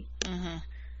grey.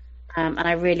 And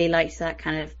I really liked that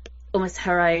kind of almost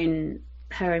her own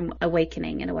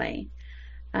awakening in a way.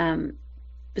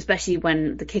 Especially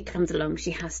when the kid comes along,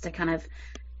 she has to kind of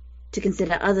to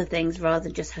consider other things rather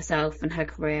than just herself and her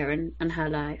career and her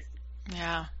life.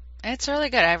 Yeah, it's really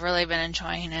good. I've really been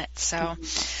enjoying it. So,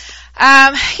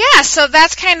 yeah, so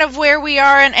that's kind of where we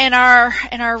are in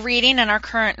our reading and our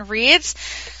current reads.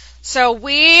 So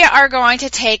we are going to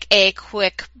take a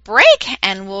quick break,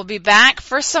 and we'll be back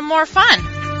for some more fun.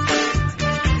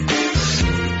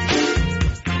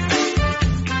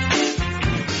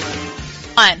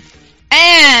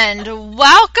 And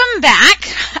welcome back.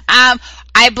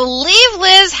 I believe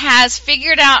Liz has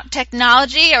figured out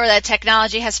technology, or that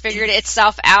technology has figured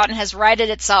itself out and has righted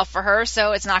itself for her,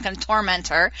 so it's not going to torment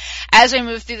her as we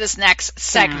move through this next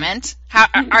segment. How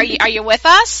are you with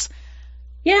us?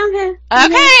 Yeah, I'm here.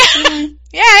 Okay.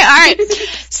 Yeah,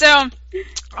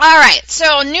 all right.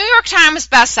 So New York Times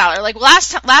bestseller. Like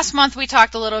last month we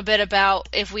talked a little bit about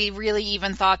if we really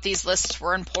even thought these lists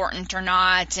were important or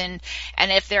not, and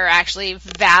if they're actually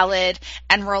valid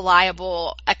and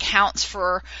reliable accounts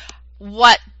for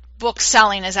what book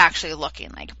selling is actually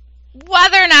looking like.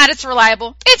 Whether or not it's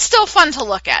reliable, it's still fun to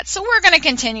look at. So we're going to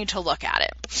continue to look at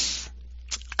it.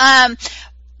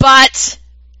 But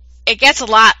it gets a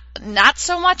lot not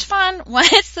so much fun when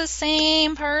it's the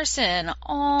same person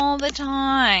all the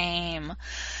time.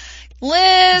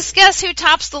 Liz, guess who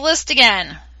tops the list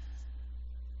again?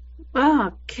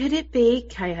 Oh, could it be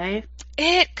Coho?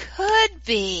 It could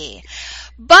be.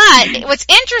 But what's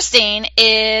interesting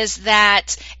is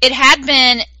that it had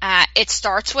been, It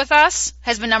Starts With Us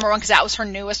has been number one because that was her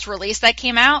newest release that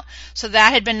came out. So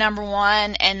that had been number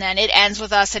one, and then It Ends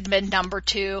With Us had been number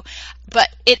two. But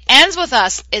It Ends With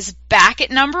Us is back at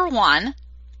number one,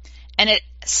 and It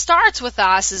Starts With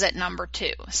Us is at number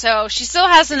two. So she still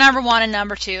has the number one and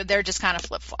number two. They're just kind of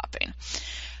flip-flopping.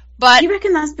 But do you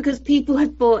reckon that's because people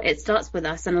had bought It Starts With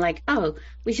Us and are like, oh,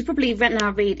 we should probably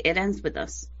now read It Ends With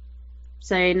Us?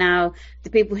 So now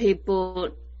the people who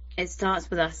bought It Starts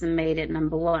With Us and made it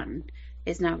number one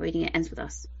is now reading It Ends With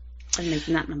Us and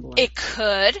making that number one. It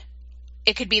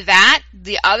could be that.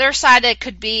 The other side it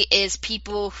could be is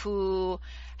people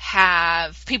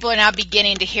are now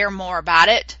beginning to hear more about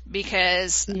it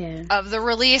because of the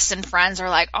release, and friends are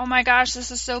like, oh my gosh, this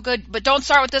is so good, but don't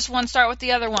start with this one, start with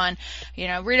the other one,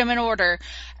 read them in order.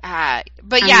 But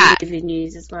and yeah, movie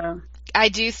news as well. I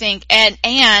do think,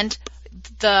 and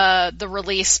the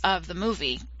release of the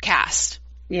movie cast.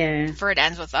 Yeah. For It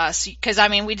Ends With Us. Because,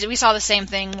 we saw the same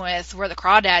thing with Where the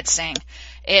Crawdads Sing.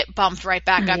 It bumped right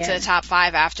back up to the top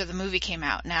 5 after the movie came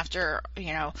out. And after,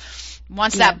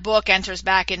 once that book enters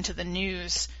back into the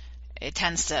news, it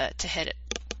tends to hit it.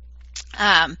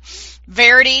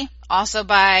 Verity, also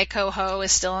by Coho,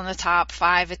 is still in the top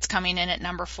 5. It's coming in at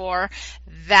number 4.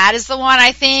 That is the one,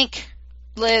 I think,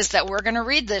 Liz, that we're going to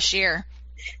read this year.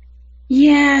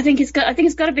 Yeah, I think it's got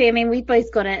to be. we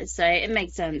both got it, so it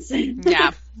makes sense.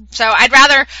 Yeah. So I'd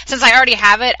rather, since I already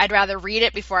have it, I'd rather read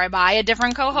it before I buy a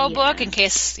different Coho book in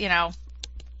case, we don't know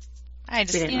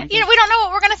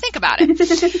what we're going to think about it.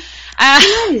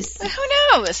 Who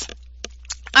knows?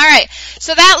 All right.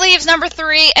 So that leaves number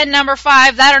 3 and number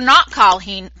 5 that are not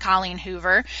Colleen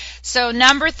Hoover. So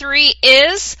number 3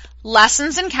 is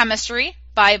Lessons in Chemistry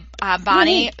by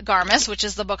Bonnie Garmus, which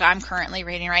is the book I'm currently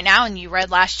reading right now, and you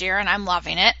read last year, and I'm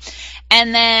loving it.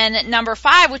 And then number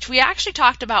 5, which we actually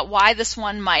talked about why this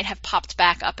one might have popped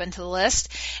back up into the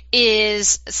list,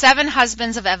 is Seven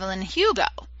Husbands of Evelyn Hugo,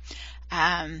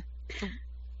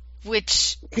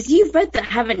 which... Because you've read that,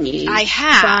 haven't you? I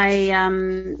have.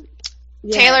 By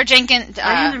Taylor Jenkins.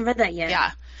 I haven't read that yet.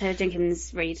 Yeah. Taylor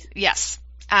Jenkins Reid. Yes.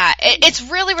 It's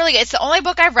really, really good. It's the only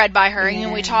book I've read by her.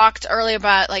 And we talked earlier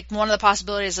about, like, one of the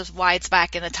possibilities of why it's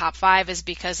back in the top 5 is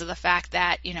because of the fact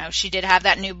that, you know, she did have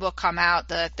that new book come out,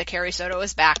 the Carrie Soto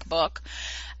is Back book.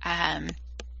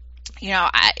 You know,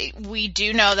 we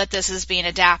do know that this is being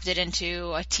adapted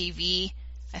into a TV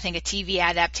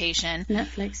adaptation.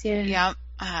 Netflix, yeah.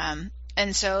 Yeah.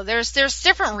 And so there's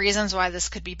different reasons why this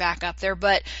could be back up there,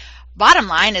 but bottom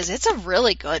line is it's a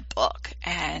really good book.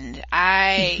 And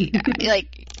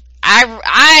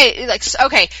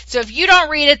okay, so if you don't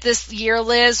read it this year,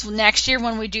 Liz, next year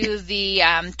when we do the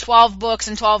 12 books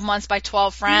in 12 months by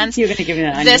 12 friends, you're gonna give me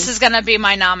that. This is going to be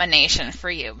my nomination for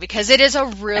you because it is a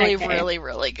really, really,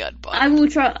 really good book. I will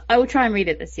try and read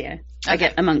it this year. Okay. I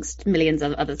get amongst millions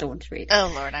of others I want to read.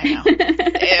 Oh Lord, I know.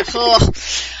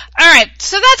 All right,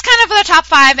 so that's kind of the top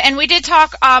 5, and we did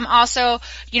talk also,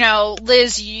 you know,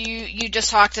 Liz, you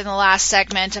just talked in the last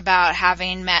segment about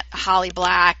having met Holly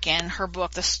Black and her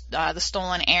book, The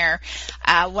Stolen Heir.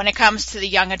 When it comes to the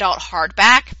young adult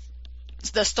hardback,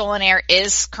 The Stolen Heir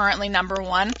is currently number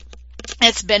 1.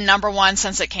 It's been number 1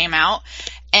 since it came out.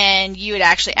 And you had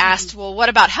actually asked, well, what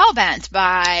about Hellbent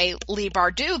by Leigh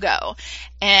Bardugo?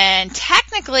 And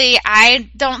technically, I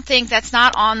don't think that's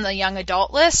not on the young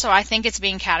adult list, so I think it's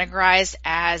being categorized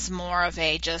as more of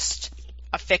just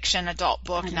a fiction adult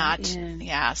book,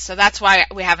 so that's why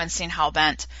we haven't seen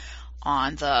Hellbent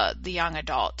on the young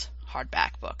adult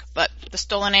hardback book. But The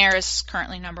Stolen Heir is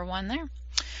currently number 1 there.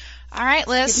 All right,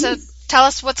 Liz, so tell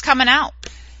us what's coming out.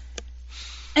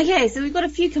 Okay, so we've got a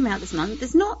few coming out this month.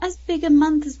 It's not as big a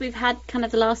month as we've had kind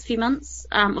of the last few months.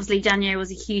 Obviously, January was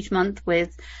a huge month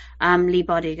with Leigh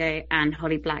Bardugo and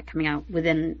Holly Black coming out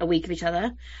within a week of each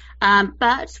other.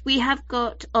 But we have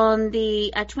got on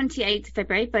the 28th of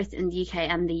February, both in the UK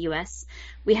and the US,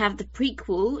 we have the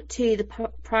prequel to The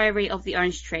Priory of the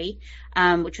Orange Tree,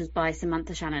 which was by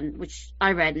Samantha Shannon, which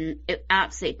I read, and it's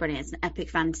absolutely brilliant. It's an epic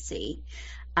fantasy.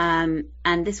 And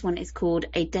this one is called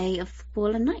A Day of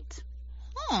Fallen Night.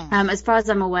 As far as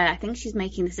I'm aware, I think she's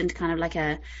making this into kind of like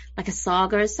a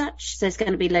saga as such. So it's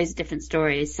going to be loads of different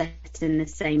stories set in the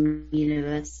same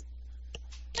universe.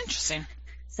 Interesting.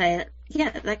 So yeah,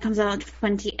 that comes out on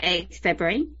 28th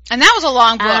February. And that was a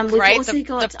long book, we've right? Also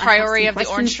got the Priory of the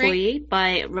Orange Tree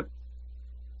by.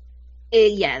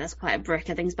 Yeah, that's quite a brick.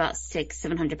 I think it's about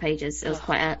 600-700 pages. It was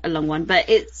quite a long one, but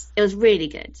it was really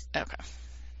good. Okay.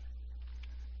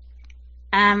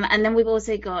 And then we've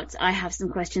also got I Have Some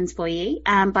Questions For You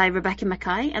by Rebecca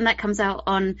Mackay, and that comes out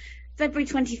on February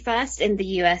 21st in the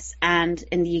US, and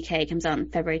in the UK it comes out on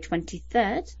February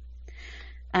 23rd.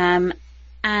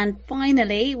 And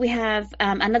finally, we have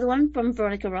another one from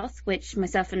Veronica Roth, which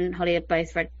myself and Holly have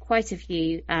both read quite a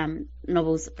few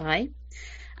novels by.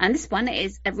 And this one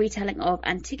is a retelling of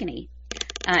Antigone.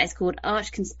 It's called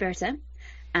Arch Conspirator,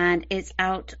 and it's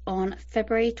out on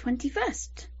February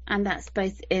 21st. And that's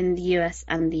both in the US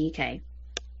and the UK.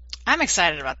 I'm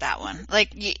excited about that one.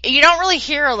 Like, you don't really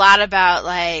hear a lot about,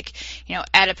 like, you know,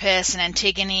 Oedipus and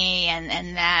Antigone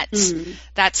and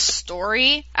that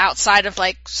story outside of,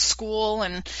 like, school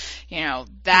and, you know,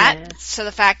 that. Yeah. So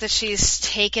the fact that she's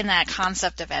taken that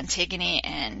concept of Antigone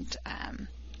and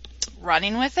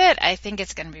running with it, I think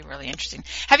it's going to be really interesting.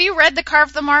 Have you read the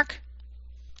Carve the Mark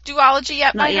duology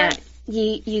yet? Not yet.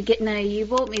 You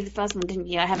bought me the first one, didn't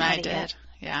you? I haven't read it yet.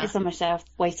 Yeah. It's on my shelf,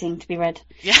 waiting to be read.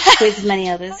 Yeah. With many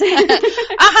others.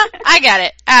 I get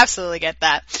it. Absolutely get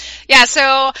that. Yeah,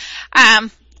 so,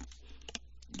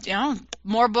 you know,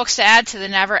 more books to add to the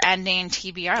never-ending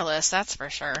TBR list, that's for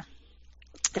sure.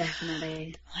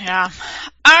 Definitely. Yeah.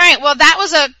 All right. Well, that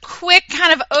was a quick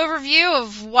kind of overview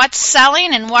of what's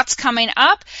selling and what's coming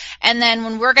up. And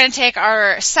then we're going to take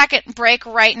our second break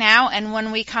right now. And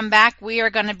when we come back, we are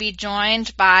going to be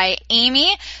joined by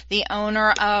Amy, the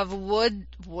owner of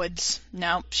Woods.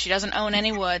 No, she doesn't own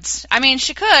any woods. I mean,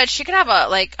 she could have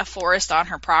a forest on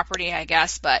her property, I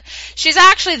guess, but she's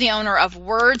actually the owner of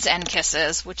Words and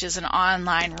Kisses, which is an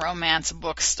online romance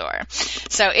bookstore.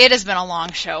 So it has been a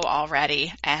long show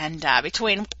already. And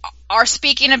between our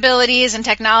speaking abilities and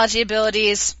technology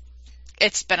abilities,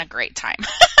 it's been a great time.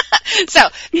 So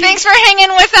thanks for hanging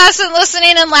with us and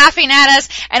listening and laughing at us,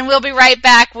 and we'll be right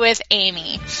back with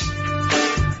Amy.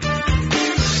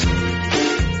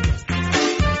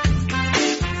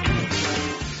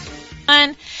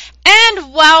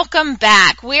 And welcome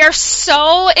back. We are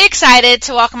so excited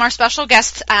to welcome our special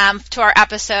guest to our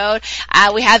episode.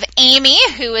 We have Amy,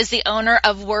 who is the owner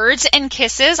of Words and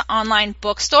Kisses online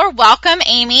bookstore. Welcome,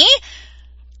 Amy.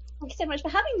 Thank you so much for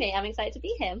having me. I'm excited to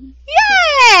be here.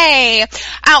 Yay!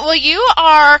 Well, you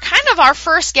are kind of our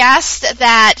first guest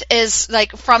that is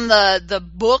like from the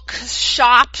book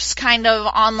shops kind of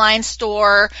online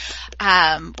store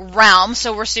realm.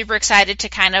 So we're super excited to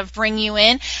kind of bring you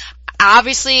in.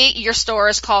 Obviously, your store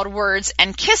is called Words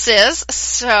and Kisses,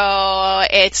 so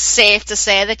it's safe to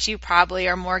say that you probably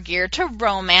are more geared to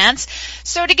romance.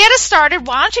 So to get us started,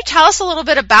 why don't you tell us a little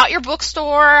bit about your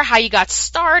bookstore, how you got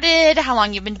started, how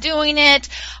long you've been doing it,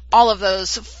 all of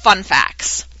those fun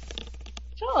facts.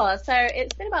 Sure. So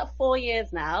it's been about 4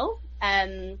 years now.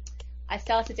 I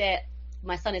started it,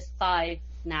 my son is 5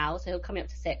 now, so he'll come up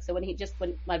to 6. So when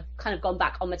I've kind of gone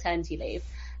back on maternity leave.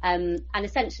 And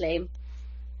essentially,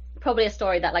 probably a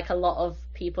story that like a lot of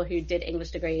people who did English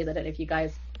degrees, I don't know if you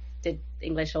guys did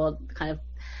English or kind of,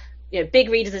 big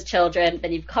readers as children,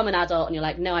 then you become an adult and you're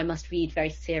like, no, I must read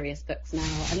very serious books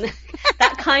now. And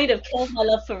that kind of killed my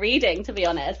love for reading, to be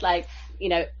honest. Like,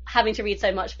 having to read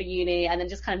so much for uni and then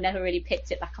just kind of never really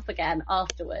picked it back up again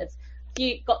afterwards.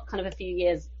 Got kind of a few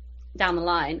years down the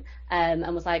line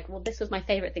and was like, well, this was my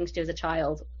favorite thing to do as a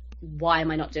child. Why am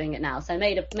I not doing it now? So I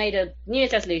made a New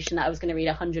Year's resolution that I was going to read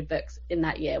 100 books in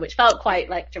that year, which felt quite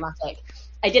like dramatic.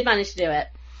 I did manage to do it.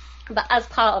 But as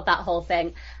part of that whole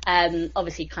thing,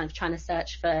 obviously kind of trying to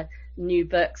search for new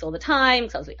books all the time,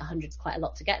 because I was like, 100 is quite a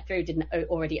lot to get through, didn't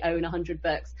already own 100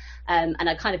 books. And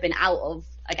I'd kind of been out of,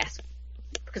 I guess,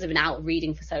 because I've been out of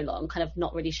reading for so long, kind of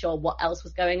not really sure what else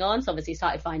was going on. So obviously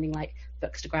started finding like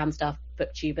Bookstagram stuff,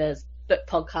 booktubers, book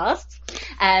podcasts.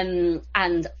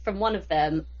 And from one of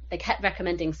them, they kept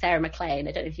recommending Sarah MacLean.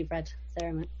 I don't know if you've read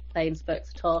Sarah MacLean's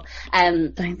books at all.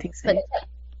 Don't think so. But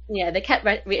they kept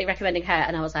recommending her,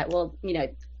 and I was like, well,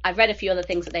 I've read a few other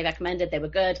things that they recommended. They were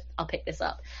good. I'll pick this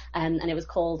up. And it was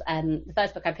called, the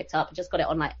first book I picked up, I just got it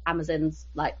on like Amazon's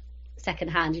like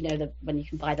secondhand, when you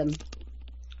can buy them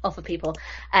off of people.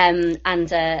 And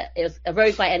it was A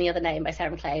Rogue by Any Other Name by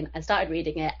Sarah MacLean. I started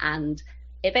reading it, and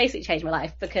it basically changed my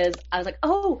life, because I was like,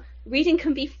 oh, reading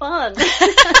can be fun.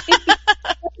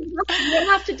 You don't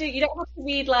have to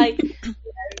read like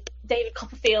David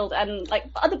Copperfield and like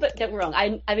other books. Don't get me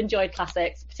wrong, I've enjoyed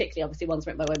classics, particularly obviously ones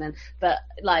written by women, but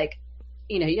like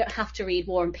you don't have to read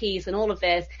War and Peace and all of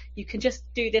this. You can just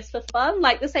do this for fun,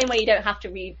 like the same way you don't have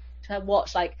to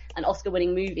watch like an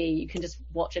Oscar-winning movie. You can just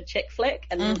watch a chick flick,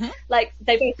 and like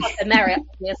they both have their merit,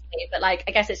 obviously, but like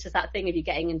I guess it's just that thing of you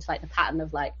getting into like the pattern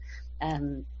of like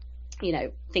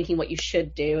thinking what you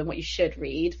should do and what you should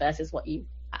read versus what you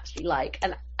actually like.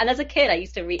 And as a kid, I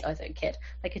used to read,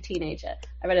 like a teenager,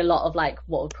 I read a lot of like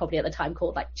what would probably at the time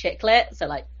called like chick lit. So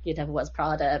like Your Devil Wears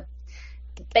Prada,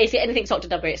 basically anything Dr.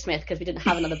 W.H. Smith, because we didn't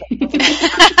have another book.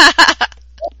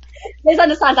 Please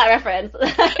understand that reference.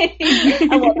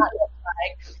 And what that looks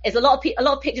like is a lot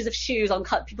of pictures of shoes on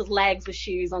people's legs with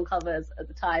shoes on covers at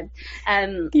the time.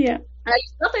 And I used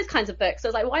to love those kinds of books. So I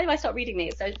was like, why do I stop reading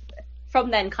these? So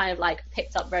from then kind of like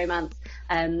picked up romance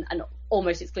and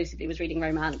almost exclusively was reading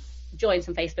romance, joined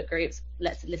some Facebook groups,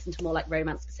 let's listen to more like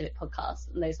romance specific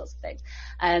podcasts and those sorts of things.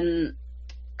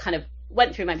 Kind of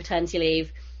went through my maternity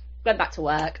leave, went back to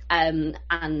work, and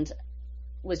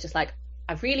was just like,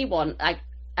 I really want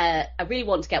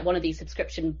to get one of these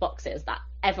subscription boxes that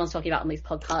everyone's talking about on these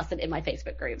podcasts and in my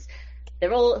Facebook groups.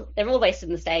 They're all based in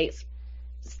the States.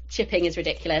 Shipping is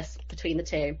ridiculous between the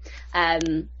two.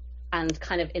 And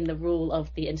kind of in the rule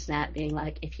of the internet being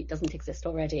like, if it doesn't exist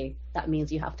already, that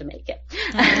means you have to make it.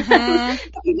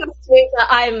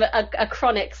 I'm a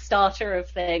chronic starter of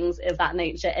things of that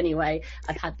nature anyway.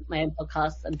 I've had my own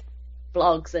podcasts and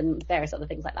blogs and various other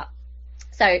things like that.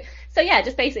 So yeah,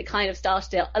 just basically kind of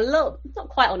started it a little, not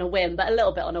quite on a whim, but a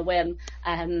little bit on a whim,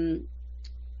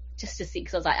 just to see,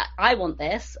 because I was like, I want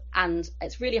this, and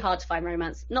it's really hard to find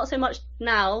romance. Not so much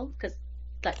now, because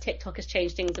like TikTok has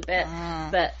changed things a bit,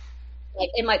 but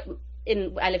like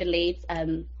I live in Leeds,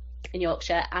 in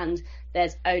Yorkshire, and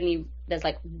there's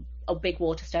like a big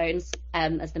Waterstones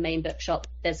as the main bookshop.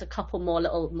 There's a couple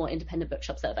more independent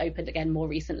bookshops that have opened again more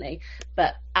recently,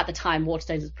 but at the time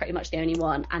Waterstones was pretty much the only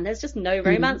one, and there's just no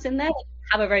romance in there. They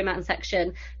have a romance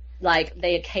section, like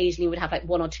they occasionally would have like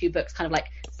 1 or 2 books, kind of like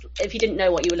if you didn't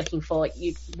know what you were looking for,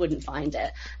 you wouldn't find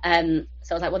it. So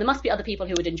I was like, well, there must be other people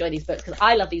who would enjoy these books, because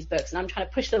I love these books and I'm trying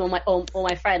to push them on all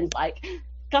my friends, like,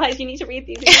 guys, you need to read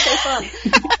these, they're so fun.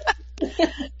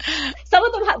 Some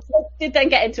of them did then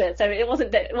get into it, so it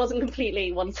wasn't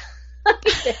completely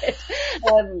one-sided.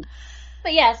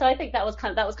 But yeah, so I think that was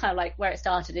kind of like where it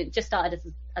started. It just started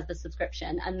as the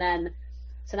subscription, and then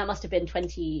so that must have been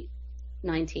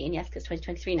 2019, yes, because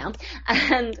 2023 now,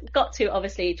 and got to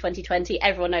obviously 2020.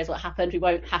 Everyone knows what happened. We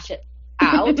won't hash it out.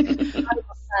 out. I was on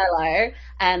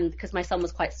furlough, because my son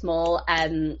was quite small,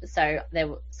 so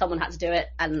someone had to do it,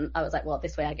 and I was like, well,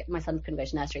 this way my son couldn't go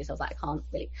to nursery, so I was like, I can't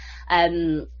really.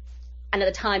 And at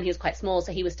the time he was quite small,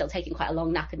 so he was still taking quite a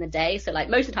long nap in the day. So like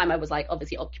most of the time I was like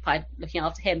obviously occupied looking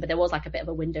after him, but there was like a bit of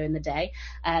a window in the day.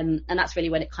 And that's really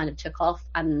when it kind of took off,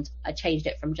 and I changed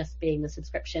it from just being the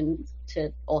subscription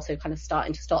to also kind of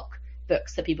starting to stock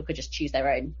books so people could just choose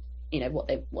their own, what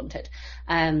they wanted.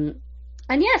 And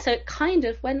yeah, so it kind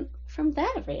of went from there,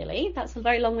 really. That's a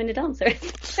very long-winded answer.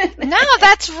 No,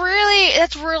 that's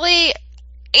really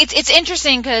it's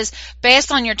interesting because based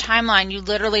on your timeline, you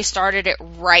literally started it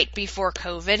right before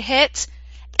COVID hit,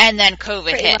 and then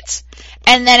COVID hit.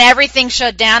 And then everything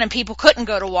shut down and people couldn't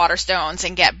go to Waterstones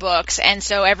and get books, and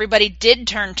so everybody did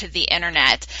turn to the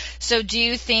internet. So do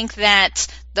you think that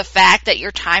the fact that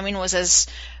your timing was as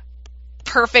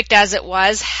perfect as it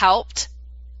was helped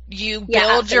you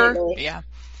build your... Yeah,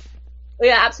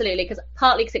 absolutely.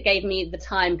 Partly because it gave me the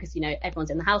time, because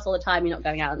everyone's in the house all the time, you're not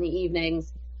going out in the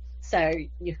evenings, so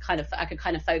I could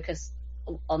kind of focus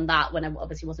on that when I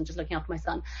obviously wasn't just looking after my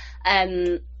son.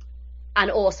 And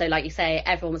also, like you say,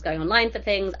 everyone was going online for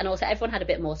things, and also everyone had a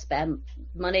bit more spare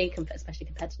money, especially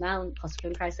compared to now, cost of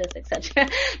living crisis, etc.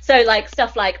 So like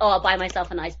stuff like, I'll buy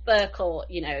myself a nice book, or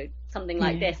something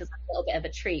like this is a little bit of a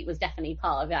treat, was definitely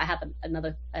part of it. I have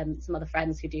some other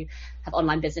friends who do have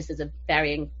online businesses of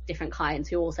varying different kinds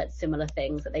who all said similar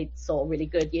things, that they saw really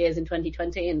good years in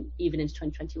 2020 and even into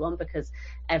 2021, because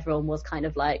everyone was kind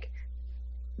of like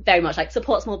very much like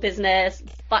support small business,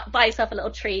 buy yourself a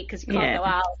little treat because you can't go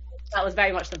out. That was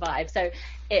very much the vibe. So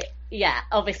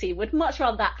obviously would much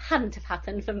rather that hadn't have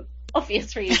happened for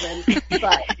obvious reasons,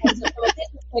 but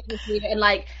and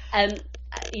like,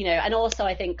 and also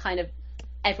I think kind of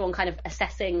everyone kind of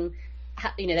assessing,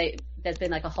 there's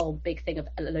been like a whole big thing of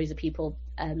loads of people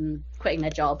quitting their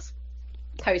jobs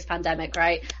post pandemic,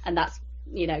 right? And that's,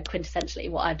 quintessentially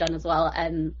what I've done as well.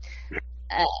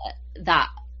 That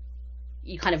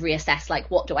you kind of reassess,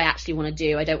 like, what do I actually want to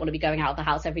do? I don't want to be going out of the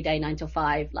house every day 9 till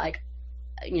 5. Like,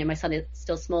 my son is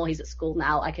still small, he's at school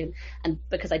now, and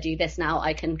because I do this now,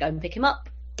 I can go and pick him up,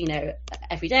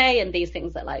 every day, and these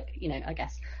things that, like, I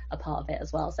guess are part of it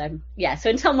as well. So yeah,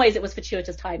 so in some ways it was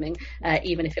fortuitous timing,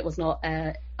 even if it was not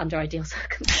under ideal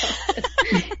circumstances.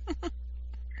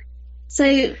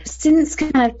 So since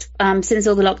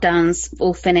all the lockdowns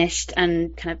all finished,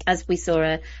 and kind of as we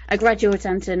saw a gradual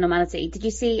return to normality, did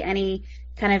you see any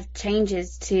kind of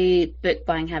changes to book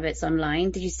buying habits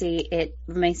online? Did you see it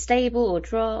remain stable or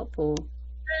drop, or?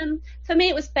 For me,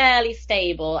 it was fairly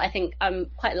stable. I think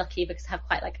I'm quite lucky because I have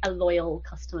quite like a loyal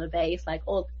customer base. Like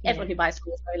everyone who buys from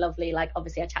me is very lovely. Like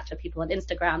obviously I chat to people on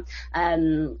Instagram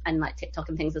and like TikTok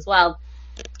and things as well.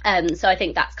 So I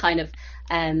think that's kind of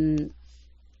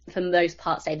for the most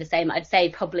part stayed the same. I'd say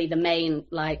probably the main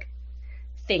like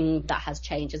thing that has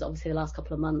changed is obviously the last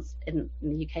couple of months in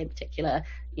the UK in particular,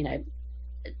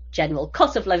 general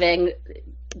cost of living.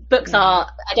 Books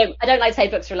are, I don't like to say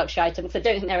books are a luxury item, because I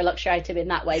don't think they're a luxury item in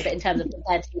that way, but in terms of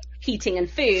compared to heating and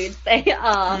food, they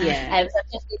are. So I've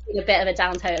just seen a bit of a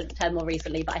downturn more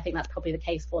recently, but I think that's probably the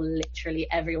case for literally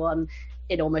everyone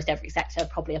in almost every sector,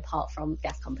 probably apart from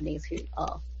gas companies who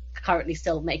are currently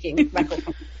still making record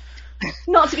profits.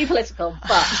 Not to be political,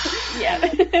 but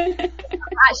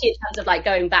actually in terms of like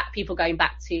people going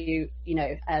back to,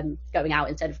 going out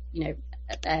instead of,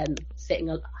 sitting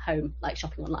at home, like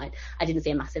shopping online, I didn't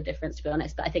see a massive difference, to be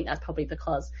honest. But I think that's probably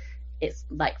because it's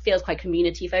like feels quite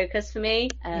community focused for me.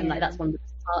 Like that's one of the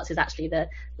parts is actually the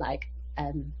like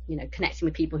connecting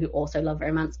with people who also love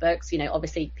romance books.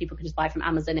 Obviously people can just buy from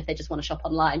Amazon if they just want to shop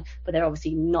online, but they're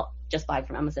obviously not just buying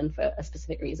from Amazon for a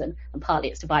specific reason, and partly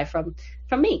it's to buy from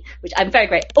me, which I'm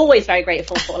always very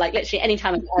grateful for. Like literally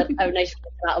anytime I notice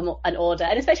about an order,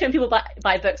 and especially when people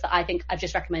buy books that I think I've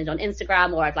just recommended on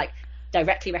Instagram, or I've like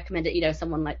directly recommended,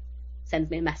 someone like sends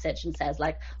me a message and says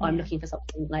like, I'm looking for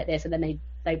something like this, and then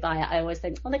they buy it. I always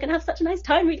think, they're gonna have such a nice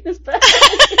time reading this book.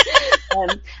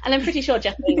 And I'm pretty sure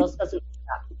Jeff Bezos doesn't do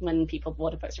that when people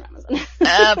order books from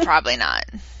Amazon. Probably not.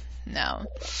 No.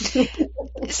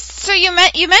 So you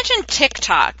mentioned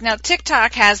TikTok. Now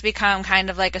TikTok has become kind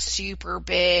of like a super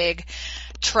big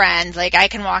trend. Like I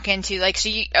can walk into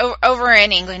over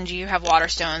in England you have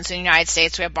Waterstones, in the United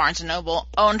States we have Barnes and Noble,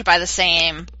 owned by the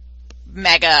same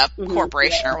mega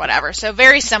corporation or whatever. So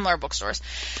very similar bookstores.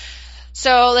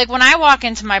 So like when I walk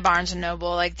into my Barnes and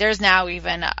Noble, like there's now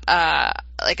even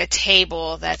like a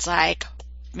table that's like,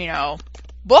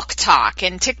 book talk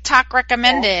and TikTok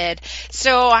recommended.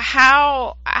 So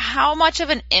how much of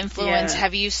an influence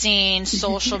have you seen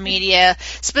social media,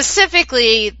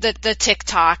 specifically the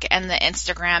TikTok and the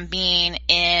Instagram, being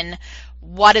in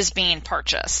what is being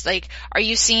purchased? Like, are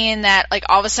you seeing that, like,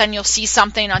 all of a sudden you'll see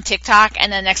something on TikTok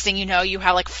and then next thing you know, you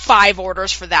have like 5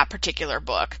 orders for that particular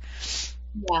book?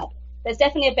 Yeah, there's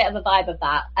definitely a bit of a vibe of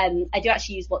that. I do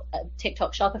actually use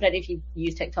TikTok Shop. I don't know if you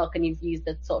use TikTok and you've used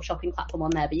the sort of shopping platform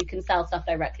on there, but you can sell stuff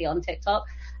directly on TikTok.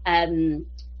 And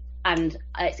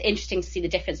it's interesting to see the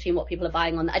difference between what people are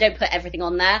buying on. I don't put everything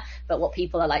on there, but what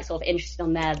people are like sort of interested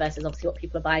on there versus obviously what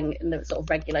people are buying in the sort of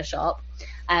regular shop.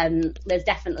 There's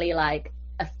definitely like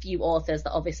a few authors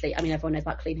that obviously, I mean, everyone knows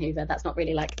about Colleen Hoover. That's not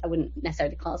really like, I wouldn't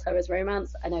necessarily class her as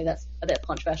romance. I know that's a bit of a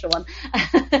controversial one.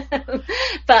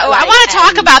 But I want to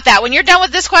talk about that. When you're done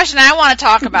with this question, I want to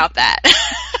talk about that.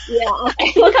 Yeah,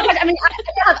 we'll come back. I mean,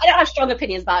 I don't have strong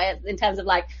opinions about it in terms of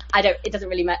like, it doesn't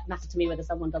really matter to me whether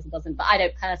someone does or doesn't, but I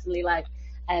don't personally like,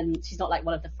 she's not like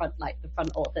one of the front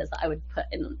authors that I would put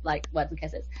in like Words and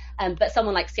Kisses. But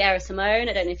someone like Sierra Simone,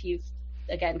 I don't know if you've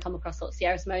again come across sort of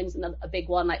Sierra Simone's a big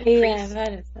one, like the Priest.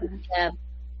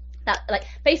 That like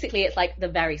basically it's like the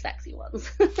very sexy ones.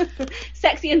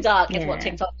 Sexy and dark is what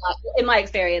TikTok like, in my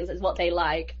experience, is what they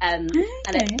like. And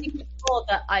I think more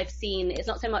that I've seen, it's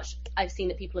not so much I've seen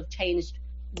that people have changed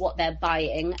what they're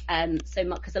buying so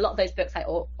much, because a lot of those books I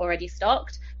already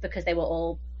stocked because they were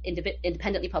all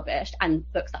independently published and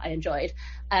books that I enjoyed,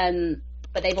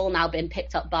 but they've all now been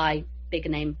picked up by bigger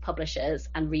name publishers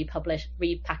and republished,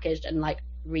 repackaged and like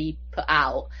re-put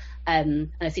out,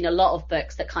 and I've seen a lot of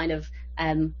books that kind of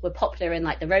were popular in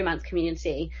like the romance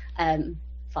community 5,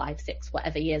 6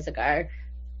 whatever years ago,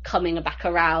 coming back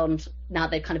around now.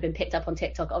 They've kind of been picked up on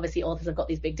TikTok. Obviously authors have got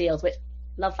these big deals, which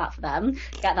love that for them,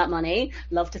 get that money,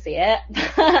 love to see it.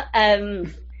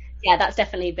 Yeah, that's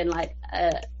definitely been like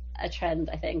a trend,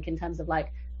 I think, in terms of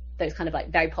like those kind of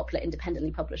like very popular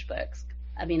independently published books.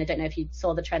 I mean, I don't know if you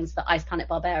saw the trends for Ice Planet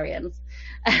Barbarians.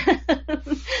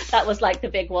 That was like the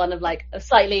big one of like a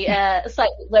slightly,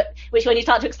 which when you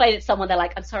start to explain it to someone, they're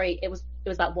like, I'm sorry, it was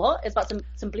about what? It's about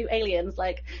some blue aliens.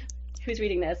 Like, who's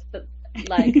reading this? But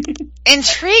like,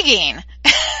 intriguing.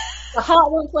 The heart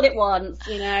wants what it wants,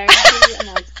 you know.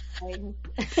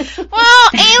 Well,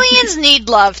 aliens need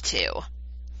love too.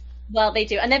 Well, they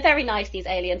do, and they're very nice. These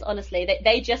aliens, honestly,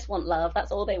 they just want love.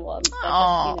 That's all they want. Just, you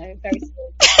know, very sweet.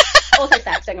 Also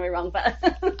sex, don't get me wrong, but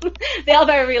they are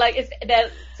very like, they're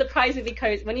surprisingly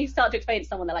cozy. When you start to explain it to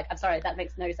someone, they're like, I'm sorry, that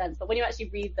makes no sense. But when you actually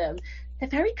read them, they're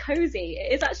very cozy.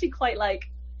 It is actually quite like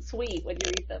sweet when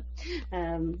you read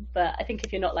them. But I think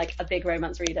if you're not like a big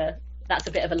romance reader, that's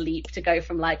a bit of a leap to go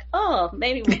from like, oh,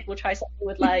 maybe we'll try something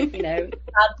with like, you know,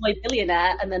 Bad Boy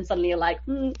Billionaire, and then suddenly you're like,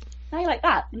 now you like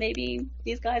that. Maybe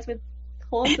these guys with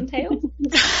horns and tails.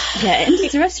 Yeah,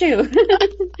 extraterrestrial.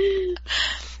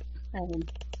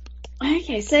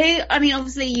 Okay, so I mean,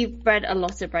 obviously you've read a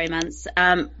lot of romance.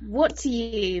 What to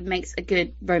you makes a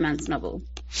good romance novel?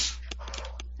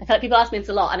 I feel like people ask me this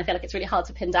a lot, and I feel like it's really hard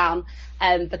to pin down,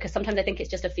 because sometimes I think it's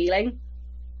just a feeling.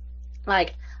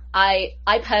 Like, I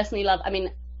personally love, I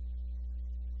mean,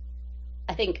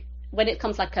 I think when it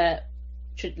comes like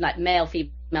like male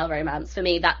female romance, for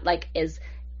me that like is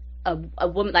a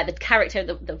woman, like the character,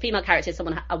 the female character is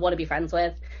someone I want to be friends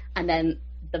with, and then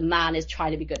the man is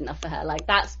trying to be good enough for her. Like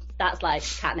that's like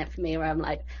catnip for me, where I'm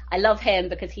like, I love him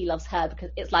because he loves her,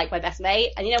 because it's like my best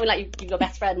mate. And you know when like you're your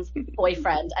best friend's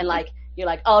boyfriend, and like you're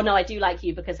like, oh no, I do like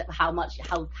you because of how nice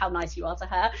you are to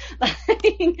her.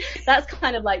 That's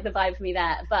kind of like the vibe for me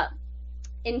there. But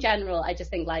in general, I just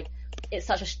think like it's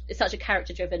such a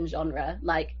character driven genre.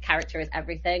 Like character is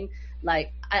everything.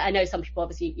 Like I know some people,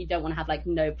 obviously you don't want to have like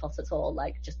no plot at all,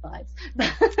 like just vibes.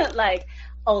 But like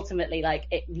ultimately, like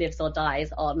it lives or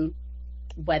dies on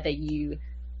whether you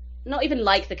not even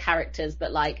like the characters,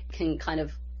 but like can kind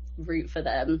of root for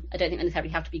them. I don't think they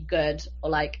necessarily have to be good or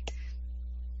like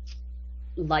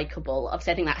likable.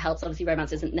 Obviously I think that helps. Obviously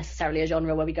romance isn't necessarily a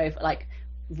genre where we go for like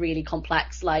really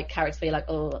complex like characters where you're like,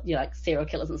 oh, you know, like serial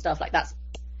killers and stuff. Like that's,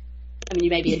 I mean, you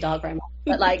may be a dark romance,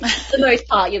 but like for the most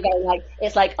part you're going like,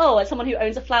 it's like, oh, it's someone who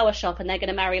owns a flower shop and they're going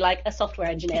to marry like a software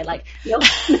engineer. Like no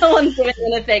one's doing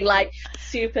anything like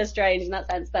super strange in that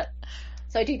sense. But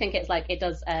so I do think it's like it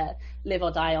does live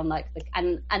or die on like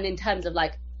and in terms of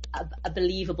like a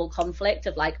believable conflict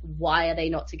of like, why are they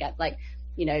not together? Like,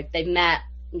 you know, they've met,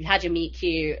 you've had your meet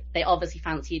cute, they obviously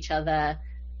fancy each other.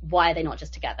 Why are they not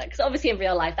just together? Because obviously in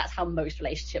real life that's how most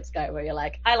relationships go, where you're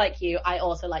like, I like you, I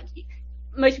also like you.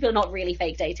 Most people are not really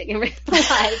fake dating in real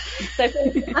life, so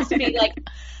it has to be like,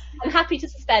 I'm happy to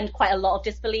suspend quite a lot of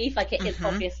disbelief. Like it is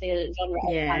obviously a genre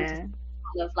kind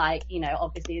of like, you know,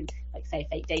 obviously like say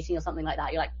fake dating or something like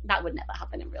that, you're like, that would never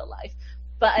happen in real life.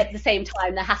 but at the same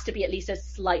time, there has to be at least a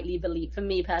slightly for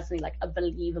me personally, like a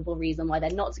believable reason why they're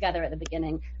not together at the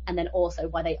beginning, and then also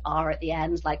why they are at the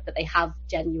end, like that they have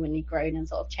genuinely grown and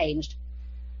sort of changed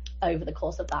over the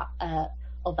course of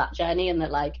that journey, and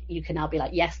that like you can now be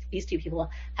like, yes, these two people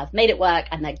have made it work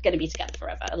and they're going to be together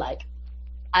forever. Like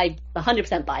I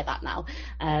 100% buy that now.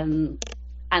 And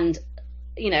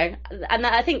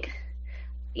I think,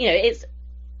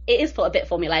 it is a bit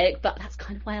formulaic, but that's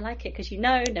kind of why I like it, because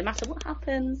no matter what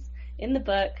happens in the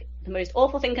book, the most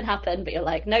awful thing can happen, but you're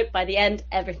like, nope, by the end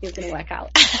everything's going to work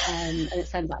out. And it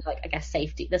sounds like I guess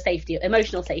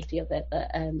emotional safety of it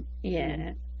that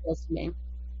feels to me.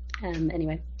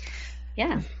 Anyway,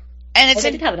 yeah. And I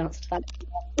did have an answer to that.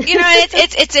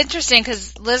 It's interesting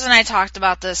because Liz and I talked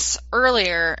about this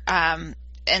earlier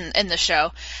in the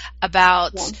show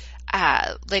about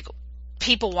like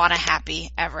people want a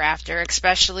happy ever after,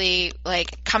 especially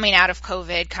like coming out of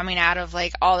COVID, coming out of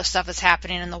like all the stuff that's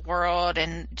happening in the world,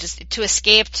 and just to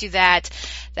escape to that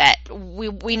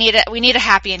we need a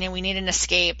happy ending, we need an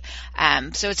escape.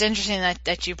 So it's interesting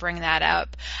that you bring that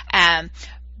up.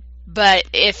 But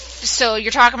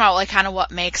you're talking about like kind of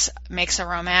what makes a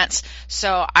romance.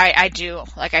 So I do,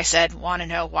 like I said, want to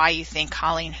know why you think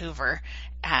Colleen Hoover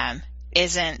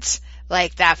isn't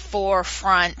like that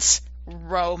forefront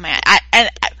romance.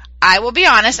 I will be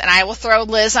honest, and I will throw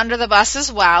Liz under the bus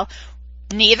as well.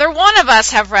 Neither one of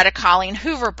us have read a Colleen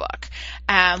Hoover book.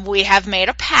 We have made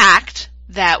a pact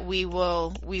that we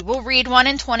will read one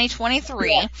in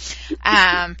 2023.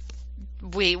 Yeah.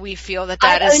 We feel that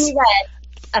I've is. Only read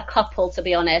a couple, to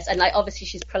be honest, and like obviously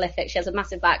she's prolific, she has a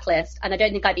massive backlist, and I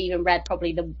don't think I've even read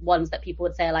probably the ones that people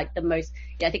would say are like the most,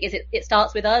 I think It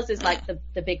Starts With Us is like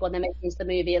the big one they're making into the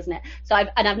movie, isn't it? So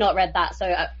I've not read that,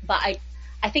 so but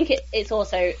I think it's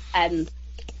also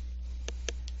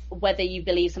whether you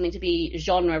believe something to be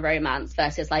genre romance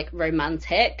versus like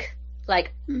romantic,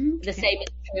 like the same is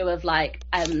true of like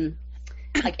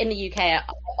in the UK, I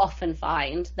often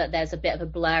find that there's a bit of a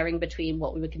blurring between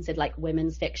what we would consider like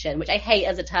women's fiction, which I hate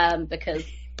as a term because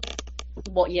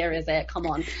what year is it? Come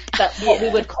on. But what we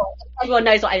would call, everyone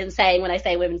knows what I'm saying when I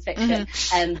say women's fiction,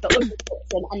 but women's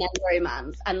fiction and then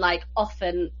romance. And like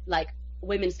often like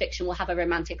women's fiction will have a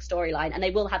romantic storyline and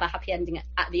they will have a happy ending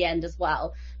at the end as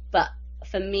well. But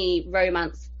for me,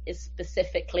 romance is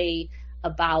specifically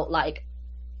about like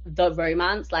the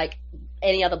romance, like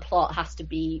any other plot has to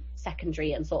be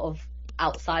secondary and sort of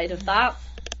outside of that.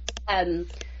 And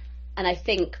I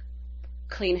think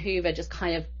Colleen Hoover just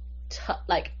kind of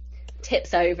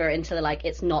tips over into the like,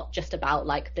 it's not just about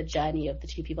like the journey of the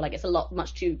two people, like it's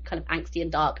much too kind of angsty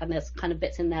and dark, and there's kind of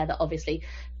bits in there that obviously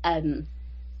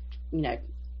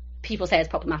people say is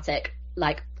problematic.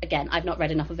 Like again, I've not read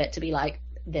enough of it to be like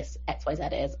this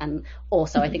XYZ is, and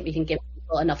also I think we can give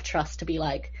people enough trust to be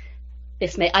like,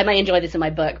 I may enjoy this in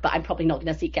my book, but I'm probably not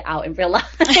going to seek it out in real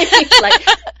life. Like,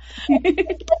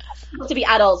 to be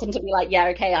adults and to be like, yeah,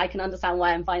 okay, I can understand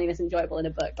why I'm finding this enjoyable in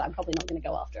a book, but I'm probably not going to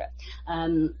go after it.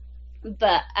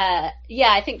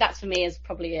 I think that's for me is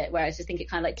probably it, where I just think it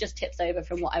kind of like just tips over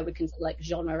from what I would consider like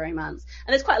genre romance.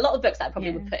 And there's quite a lot of books that I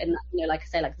probably would put in, like I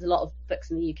say, like there's a lot of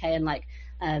books in the UK and like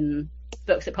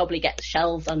books that probably get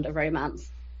shelved under romance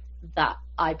that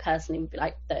I personally would be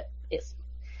like, that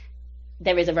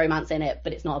there is a romance in it,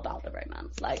 but it's not about the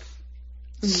romance. Like,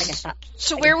 I guess that.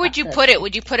 So where would you put it?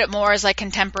 Would you put it more as like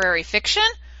contemporary fiction?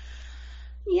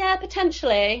 Yeah,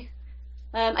 potentially.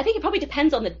 I think it probably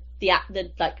depends on the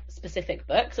like specific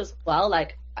books as well.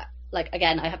 Like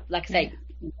again, I have, like I say,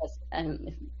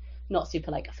 not super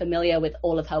like familiar with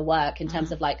all of her work in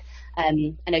terms of like, I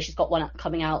know she's got one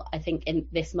coming out, I think in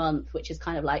this month, which is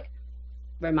kind of like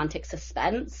romantic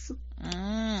suspense.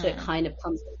 So it kind of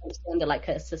comes under like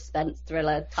a suspense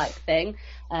thriller type thing.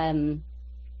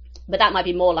 But that might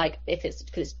be more like, if it's,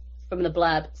 because from the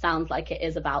blurb it sounds like it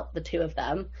is about the two of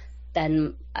them,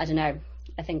 then I don't know,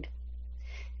 I think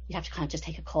you have to kind of just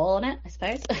take a call on it, I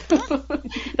suppose.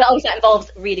 But also that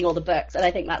involves reading all the books, and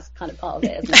I think that's kind of part of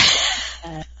it, isn't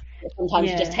it? Sometimes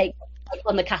you just take, like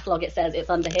on the catalogue it says it's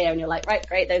under here, and you're like, right,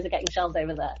 great, those are getting shelved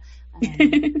over there.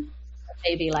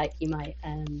 Maybe like you might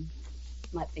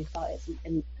think about it,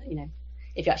 and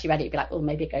if you actually read it, you'd be like, oh,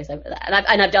 maybe it goes over there.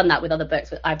 And I've done that with other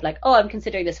books. I've like, oh, I'm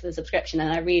considering this for the subscription,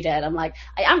 and I read it, and I'm like,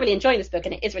 I am really enjoying this book,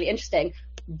 and it is really interesting,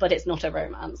 but it's not a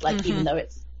romance. Like even though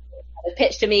it's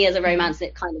pitched to me as a romance,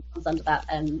 it kind of comes under that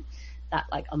that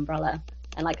like umbrella,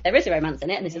 and like there is a romance in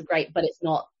it, and this is great, but it's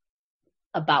not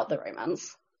about the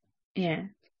romance. Yeah.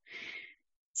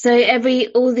 So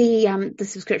all the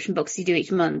subscription boxes you do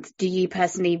each month, do you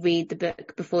personally read the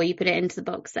book before you put it into the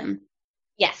box then?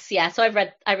 Yes, yeah. So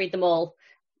I read them all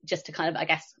just to kind of, I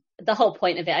guess, the whole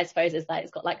point of it, I suppose, is that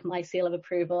it's got like my seal of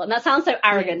approval. And that sounds so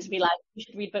arrogant to be like, you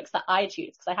should read books that I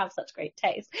choose because I have such great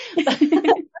taste.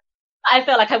 I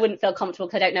feel like I wouldn't feel comfortable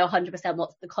because I don't know 100%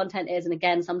 what the content is. And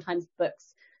again, sometimes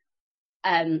books,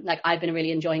 like I've been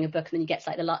really enjoying a book and then you get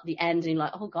to like the end and you're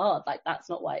like, oh God, like that's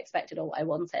not what I expected or what I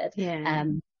wanted. Yeah.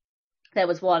 There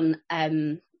was one,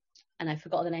 and I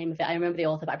forgot the name of it. I remember the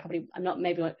author, but I'm not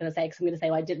maybe not going to say because I'm going to say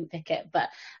why I didn't pick it. But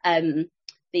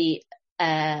the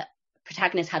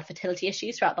protagonist had fertility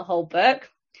issues throughout the whole book,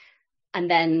 and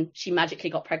then she magically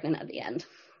got pregnant at the end.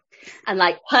 And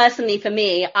like personally for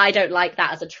me, I don't like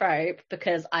that as a trope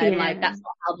because I'm like, that's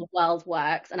not how the world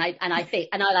works. And I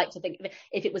like to think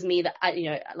if it was me that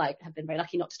I, like have been very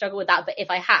lucky not to struggle with that. But if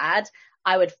I had,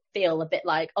 I would feel a bit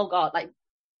like, oh God, like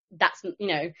that's,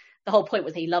 the whole point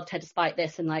was he loved her despite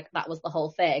this. And like, that was the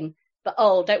whole thing. But,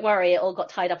 oh, don't worry. It all got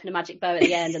tied up in a magic bow at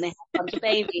the end and they had a bunch of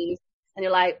babies. And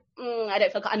you're like, I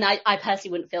don't feel, and I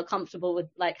personally wouldn't feel comfortable with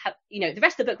like, the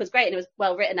rest of the book was great and it was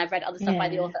well written. I've read other stuff by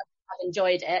the author. I've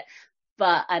enjoyed it,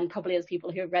 but probably as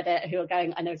people who have read it who are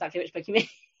going, I know exactly which book you mean.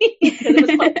 It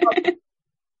was quite fun.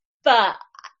 But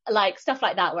like stuff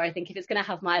like that, where I think if it's going to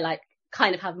have my like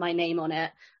kind of have my name on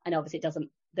it, and obviously it doesn't,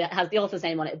 it has the author's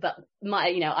name on it, but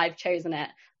I've chosen it.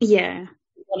 Yeah.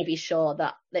 I want to be sure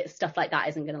that stuff like that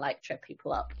isn't going to like trip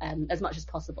people up as much as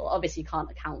possible. Obviously, you can't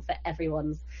account for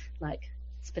everyone's like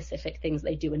specific things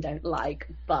they do and don't like,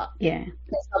 but there's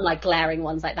some like glaring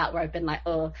ones like that where I've been like,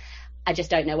 oh, I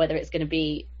just don't know whether it's going to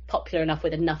be popular enough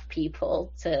with enough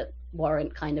people to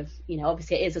warrant kind of,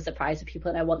 obviously it is a surprise to people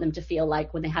and I want them to feel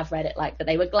like when they have read it, like that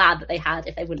they were glad that they had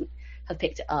if they wouldn't have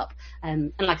picked it up.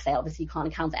 And like I say, obviously you can't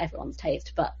account for everyone's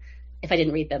taste, but if I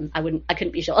didn't read them, I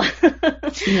couldn't be sure.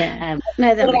 No,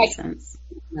 that makes sense.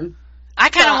 I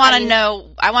kind of want to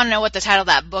know. I want to know what the title of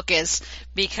that book is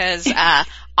because,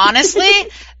 honestly,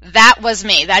 that was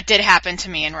me. That did happen to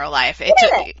me in real life. It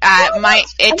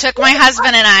took my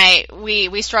husband and I.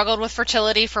 We struggled with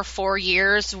fertility for 4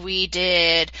 years. We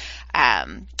did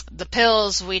the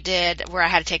pills. We did where I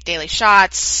had to take daily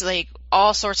shots, like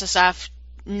all sorts of stuff.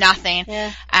 Nothing.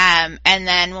 Yeah. And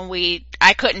then when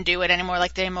I couldn't do it anymore,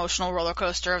 like the emotional roller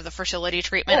coaster of the fertility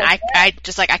treatment. I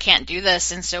just like, I can't do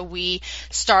this. And so we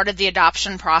started the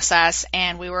adoption process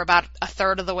and we were about a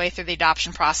third of the way through the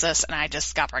adoption process and I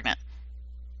just got pregnant.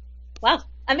 Wow.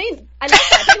 I mean, I love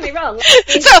that. Don't get me wrong.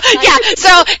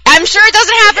 So I'm sure it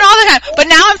doesn't happen all the time, but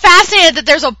now I'm fascinated that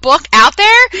there's a book out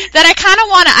there that I kind of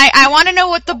I want to know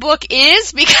what the book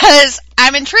is because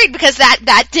I'm intrigued because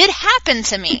that did happen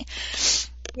to me.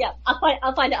 Yeah, I'll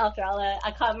find it after.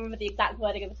 I can't remember the exact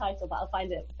wording of the title, but I'll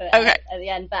find it at the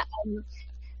end. But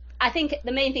I think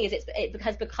the main thing is it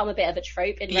has become a bit of a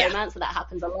trope in romance, so that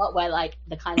happens a lot, where like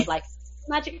the kind of like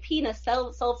magic penis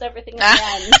solves everything at the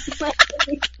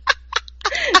end.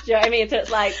 Do you know what I mean? So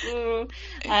it's like,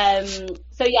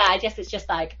 so yeah, I guess it's just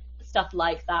like stuff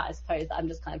like that, I suppose, that I'm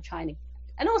just kind of trying to,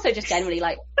 and also just generally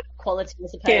like quality, I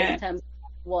suppose, in terms of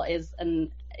what is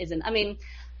and isn't. I mean,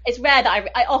 it's rare that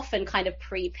I often kind of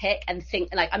pre-pick and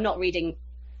think, like, I'm not reading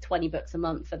 20 books a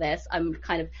month for this. I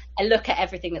look at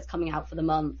everything that's coming out for the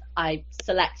month. I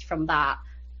select from that.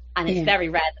 And it's very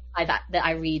rare that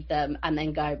I read them and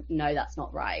then go, no, that's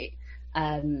not right.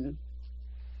 And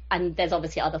there's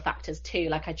obviously other factors too.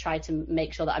 Like I try to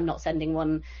make sure that I'm not sending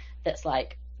one that's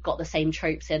like got the same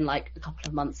tropes in like a couple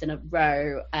of months in a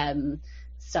row.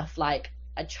 Stuff like,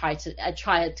 I try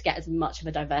to get as much of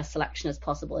a diverse selection as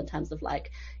possible in terms of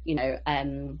like,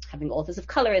 having authors of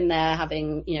color in there,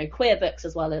 having, queer books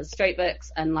as well as straight books.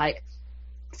 And like,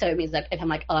 so it means that if I'm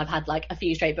like, oh, I've had like a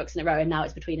few straight books in a row and now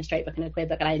it's between a straight book and a queer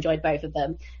book and I enjoyed both of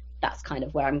them, that's kind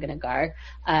of where I'm going to go.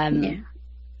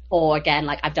 Or again,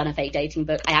 like I've done a fake dating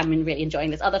book. I am really enjoying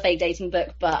this other fake dating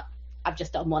book, but I've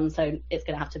just done one, so it's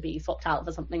going to have to be swapped out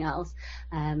for something else.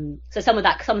 So some of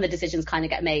the decisions kind of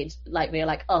get made, like we're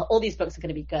like, oh, all these books are going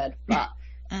to be good, but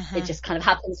it just kind of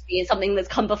happens to be something that's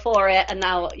come before it, and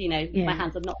now my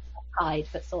hands are not tied,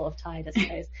 but sort of tied, I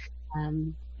suppose.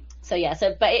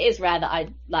 But it is rare that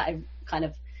I kind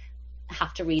of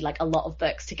have to read like a lot of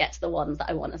books to get to the ones that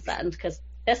I want to send because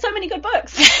there's so many good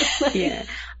books. Yeah,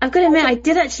 I've got to admit, I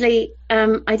did actually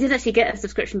get a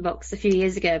subscription box a few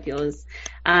years ago of yours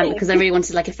because I really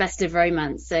wanted like a festive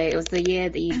romance. So it was the year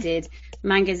that you did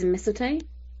Mangoes and Mistletoe.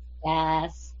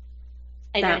 Yes,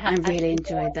 I really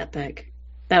enjoyed that book.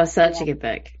 That was such a good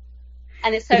book.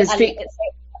 And it's so so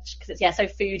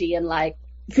foodie and like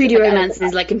foodie romance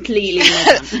is like completely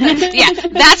yeah,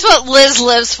 that's what Liz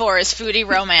lives for, is foodie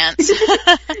romance.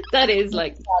 That is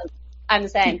like, I'm the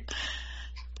same.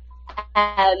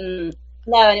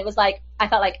 No, and it was like, I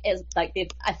felt like it was like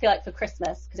I feel like for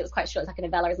Christmas, because it was quite short, it's like a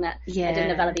novella, isn't it? Yeah. I did a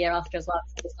novella the year after as well.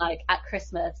 So it was like, at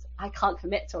Christmas, I can't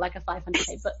commit to like a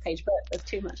 500-page book. There's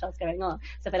too much else going on.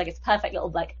 So I feel like it's a perfect little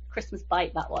like Christmas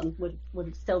bite, that one.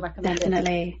 Would still recommend it.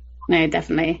 Definitely. No,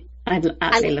 definely. I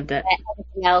absolutely loved it.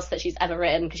 Everything else that she's ever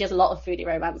written, because she has a lot of foodie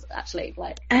romance, actually.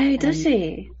 Like, oh, does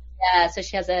she? Yeah, so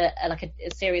she has a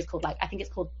series called, like, I think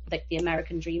it's called like the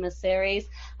American Dreamers series.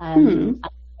 And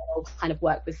they'll kind of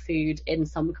work with food in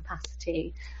some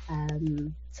capacity.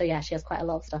 So yeah, she has quite a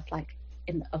lot of stuff like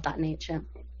of that nature.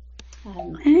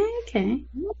 Okay.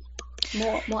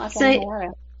 More so,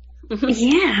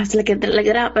 yeah, I have to look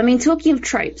it up. I mean, talking of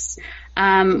tropes,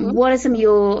 what are some of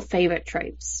your favourite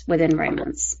tropes within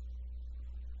romance?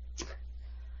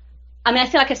 I mean, I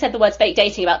feel like I've said the words fake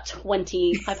dating about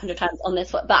 2,500 times on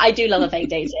this one, but I do love a fake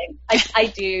dating. I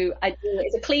do.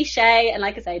 It's a cliche, and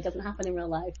like I say, it doesn't happen in real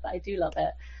life, but I do love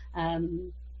it.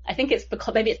 I think it's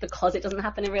because it doesn't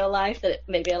happen in real life that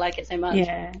maybe I like it so much.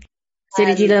 Yeah. So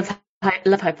did you love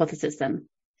Hypothesis then?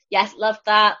 Yes, loved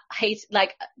that. Hate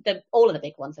like all of the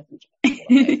big ones. I've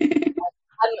enjoyed.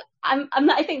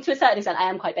 I think to a certain extent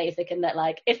I am quite basic in that,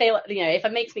 like, if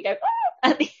it makes me go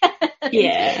at the end.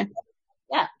 Yeah.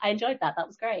 Yeah, I enjoyed that. That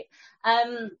was great.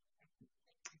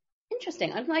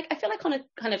 Interesting. I feel like on a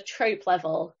kind of trope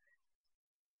level,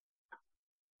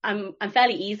 I'm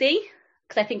fairly easy,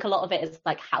 because I think a lot of it is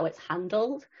like how it's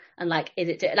handled, and like, is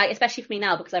it like, especially for me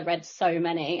now, because I've read so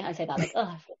many. I say that like, I've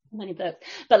read so many books,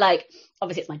 but like,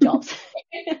 obviously it's my job.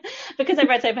 Because I've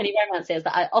read so many romances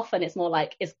that often it's more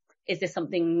like, is this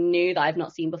something new that I've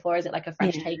not seen before? Is it like a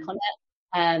fresh take on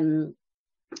it?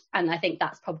 And I think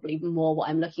that's probably more what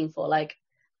I'm looking for, like,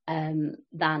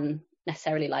 than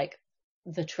necessarily like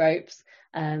the tropes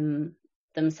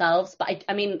themselves. But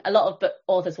I mean, a lot of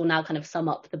authors will now kind of sum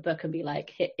up the book and be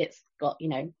like, it's got,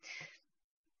 your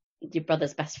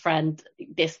brother's best friend,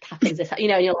 this happens, and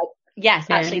you're like, yes,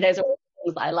 actually, those are all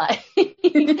things that I like.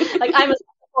 Like, I'm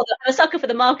a sucker for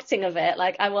the marketing of it.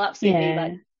 Like, I will absolutely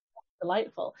like,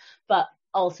 delightful. But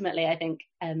ultimately, I think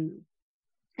in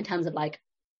terms of like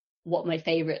what my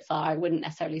favorites are, I wouldn't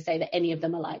necessarily say that any of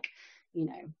them are like,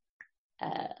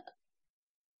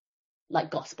 like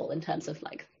gospel, in terms of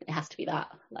like, it has to be that,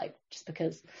 like, just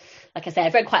because, like I say,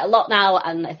 I've read quite a lot now,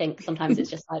 and I think sometimes it's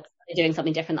just like they're doing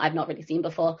something different that I've not really seen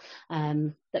before,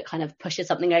 that kind of pushes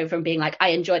something over from being like, I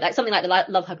enjoyed, like, something like the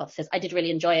Love Hypothesis, I did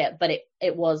really enjoy it, but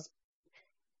it was,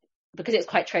 because it's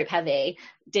quite trope heavy,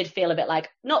 did feel a bit like,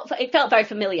 it felt very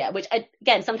familiar, which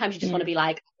again, sometimes you just want to be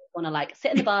like, I want to like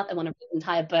sit in the bath, I want to read the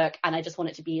entire book, and I just want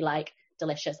it to be like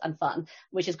delicious and fun,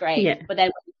 which is great. Yeah. But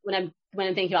then when I'm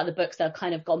thinking about the books that have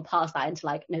kind of gone past that into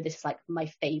like, no, this is like my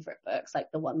favorite books,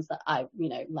 like the ones that I,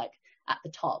 like at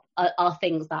the top are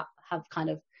things that have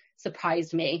kind of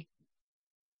surprised me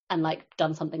and like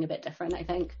done something a bit different, I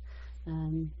think.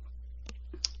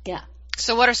 Yeah.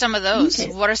 So what are some of those?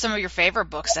 Okay. What are some of your favorite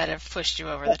books that have pushed you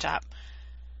over the top?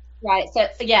 Right. So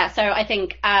I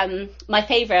think my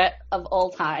favorite of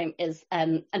all time is,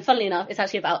 and funnily enough, it's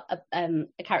actually about a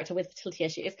character with fertility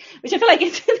issues, which I feel like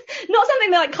it's not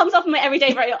something that like comes up in my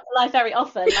everyday life very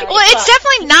often. Like, well, it's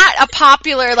definitely not a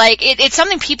popular, like, it's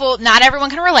something not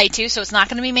everyone can relate to, so it's not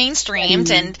going to be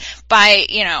mainstreamed, and by,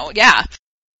 yeah.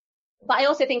 But I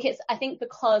also think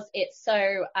because it's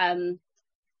so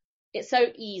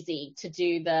easy to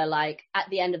do the, like, at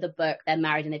the end of the book, they're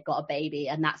married and they've got a baby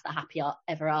and that's the happy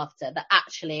ever after, that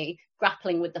actually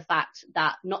grappling with the fact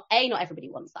that not everybody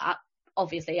wants that,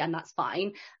 obviously, and that's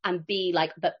fine. And B,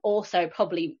 like, but also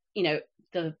probably,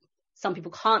 some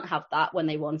people can't have that when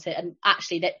they want it. And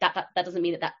actually that doesn't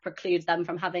mean that precludes them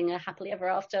from having a happily ever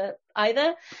after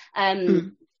either.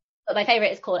 But my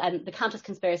favorite is called The Countess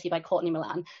Conspiracy by Courtney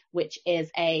Milan, which is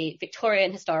a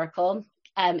Victorian historical.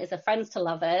 It's a friends to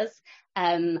lovers,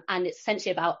 and it's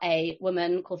essentially about a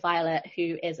woman called Violet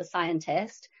who is a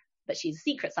scientist, but she's a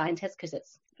secret scientist because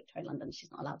it's Victorian London,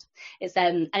 she's not allowed to. It's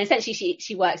and essentially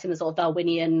she works in the sort of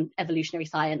Darwinian evolutionary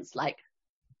science like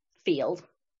field,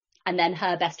 and then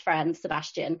her best friend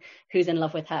Sebastian, who's in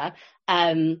love with her,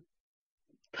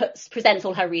 presents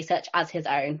all her research as his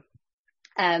own,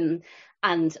 but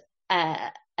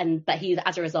he's,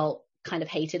 as a result, kind of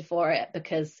hated for it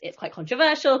because it's quite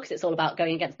controversial, because it's all about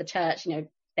going against the church.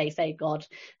 They say God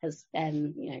has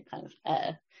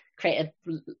created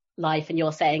life, and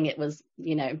you're saying it was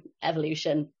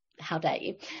evolution. How dare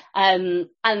you? And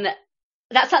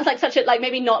that sounds like such a, like,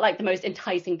 maybe not like the most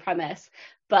enticing premise,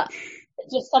 but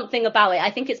just something about it.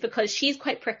 I think it's because she's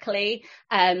quite prickly.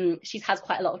 She has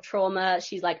quite a lot of trauma.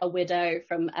 She's like a widow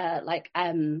from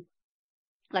an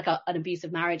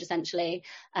abusive marriage, essentially.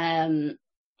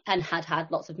 and had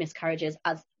lots of miscarriages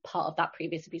as part of that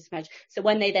previous abusive marriage. So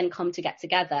when they then come to get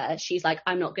together, she's like,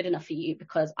 I'm not good enough for you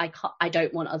because I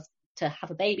don't want us to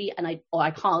have a baby, and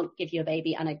I can't give you a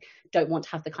baby, and I don't want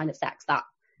to have the kind of sex that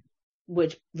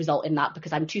would result in that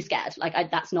because I'm too scared.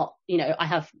 Like that's not, I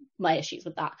have my issues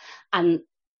with that. And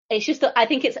it's just that I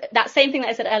think it's that same thing that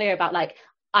I said earlier about like,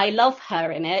 I love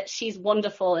her in it. She's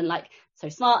wonderful and like so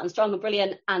smart and strong and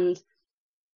brilliant. And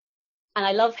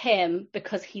I love him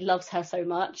because he loves her so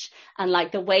much. And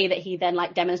like the way that he then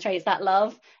like demonstrates that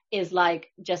love is like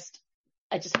just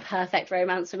a perfect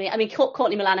romance for me. I mean,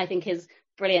 Courtney Milan, I think, is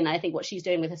brilliant. I think what she's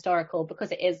doing with historical,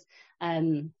 because it is,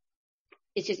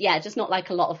 it's just not like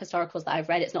a lot of historicals that I've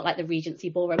read. It's not like the Regency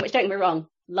Ballroom, which, don't get me wrong,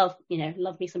 love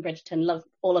me some Bridgerton, love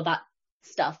all of that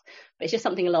stuff, but it's just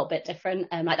something a little bit different.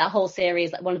 Like that whole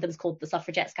series, like one of them is called The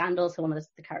Suffragette Scandal, so one of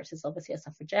the characters is obviously a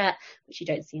suffragette, which you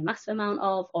don't see a massive amount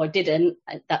of, or didn't.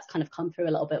 That's kind of come through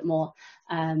a little bit more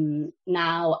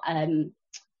now. And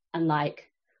like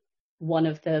one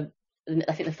of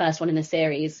I think the first one in the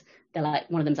series, they're like,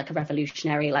 one of them's like a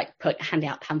revolutionary, like handing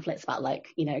out pamphlets about like,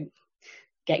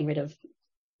 getting rid of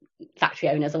factory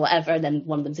owners or whatever, and then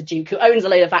one of them's a duke who owns a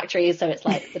load of factories, so it's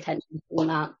like the tension on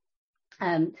that.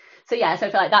 So I feel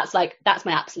like that's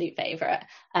my absolute favorite.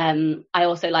 I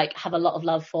also like have a lot of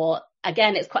love for,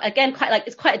 it's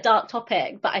quite a dark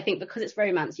topic, but I think because it's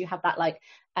romance, you have that like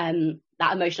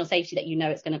that emotional safety that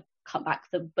it's going to come back.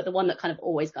 But the one that kind of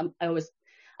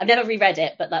I've never reread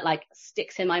it, but that like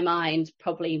sticks in my mind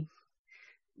probably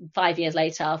 5 years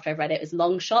later after I've read it, is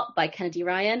Long Shot by Kennedy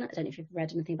Ryan. I don't know if you've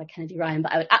read anything by Kennedy Ryan,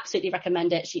 but I would absolutely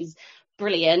recommend it. She's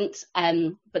brilliant.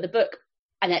 But the book,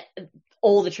 and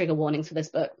all the trigger warnings for this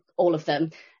book, all of them,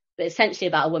 but essentially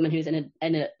about a woman who's in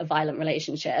a violent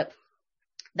relationship.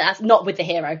 That's not with the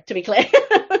hero, to be clear.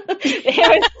 The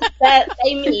hero,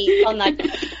 they meet on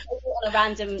a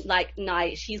random like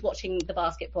night. She's watching the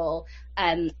basketball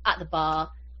at the bar,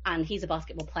 and he's a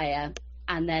basketball player.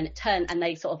 And then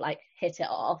they sort of like hit it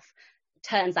off.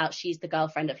 Turns out she's the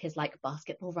girlfriend of his like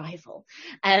basketball rival.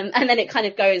 And then it kind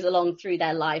of goes along through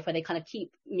their life where they kind of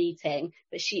keep meeting,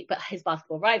 but his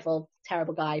basketball rival,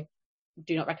 terrible guy,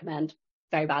 do not recommend,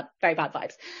 very bad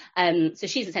vibes. So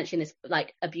she's essentially in this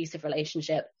like abusive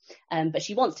relationship, but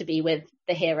she wants to be with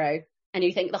the hero. And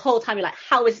you think the whole time, you're like,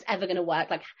 how is this ever going to work?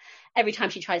 Like every time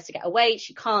she tries to get away,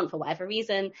 she can't for whatever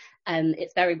reason. I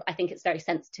think it's very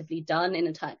sensitively done in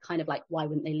a kind of like, why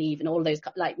wouldn't they leave? And all of those,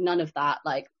 like none of that,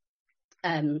 like,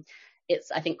 I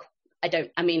think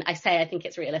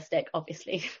it's realistic,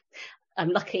 obviously. I'm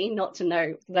lucky not to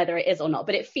know whether it is or not,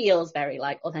 but it feels very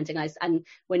like authentic. And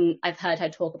when I've heard her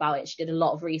talk about it, she did a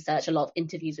lot of research, a lot of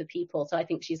interviews with people. So I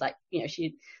think she's like,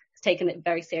 she's taken it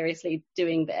very seriously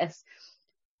doing this.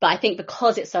 But I think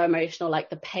because it's so emotional, like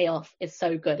the payoff is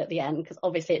so good at the end, because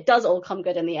obviously it does all come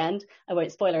good in the end. I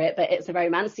won't spoiler it, but it's a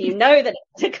romance, so that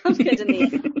it comes good in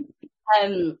the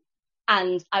end.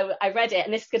 And I read it,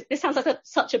 and this sounds like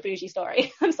such a bougie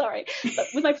story. I'm sorry, but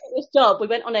with my previous job, we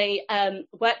went on a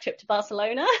work trip to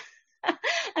Barcelona,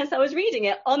 and so I was reading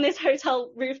it on this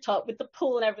hotel rooftop with the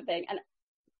pool and everything, and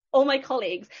all my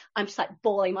colleagues, I'm just like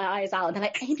bawling my eyes out, and they're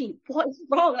like, Amy, what is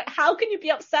wrong? Like, how can you be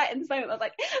upset in this moment? I was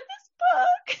like, this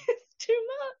book is too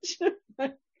much.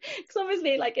 Because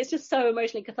obviously, like, it's just so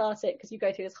emotionally cathartic because you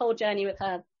go through this whole journey with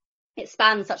her. It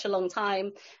spans such a long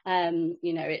time.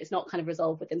 It's not kind of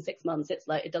resolved within 6 months. It's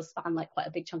like, it does span like quite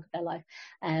a big chunk of their life.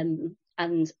 And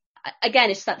again,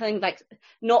 it's that thing, like,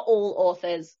 not all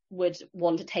authors would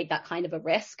want to take that kind of a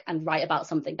risk and write about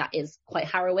something that is quite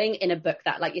harrowing in a book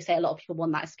that, like you say, a lot of people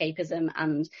want that escapism,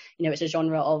 and it's a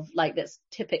genre of like that's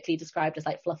typically described as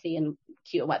like fluffy and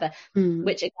cute or whatever.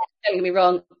 Which, again, don't get me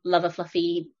wrong, love a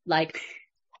fluffy like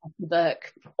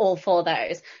book, all for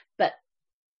those, but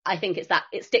I think it's that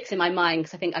it sticks in my mind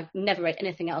because I think I've never read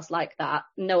anything else like that.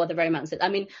 No other romances. I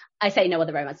mean, I say no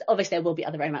other romances. Obviously, there will be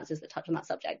other romances that touch on that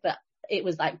subject, but it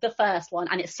was like the first one,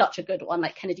 and it's such a good one.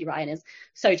 Like, Kennedy Ryan is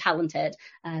so talented.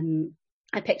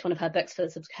 I picked one of her books for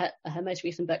her most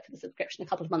recent book for the subscription a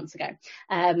couple of months ago,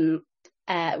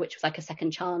 which was like a second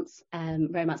chance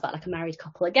romance about like a married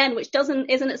couple again, which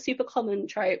isn't a super common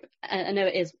trope. I know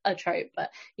it is a trope, but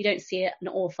you don't see it an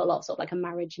awful lot, sort of like a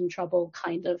marriage in trouble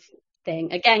kind of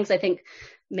thing again, because I think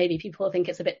maybe people think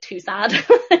it's a bit too sad.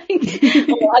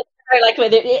 Like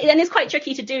with it, and it's quite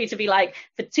tricky to do, to be like,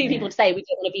 for two people to say we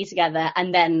don't want to be together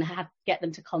and then get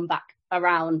them to come back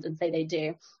around and say they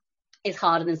do, is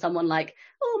harder than someone like,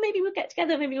 oh, maybe we'll get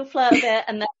together, maybe we'll flirt a bit,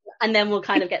 and then we'll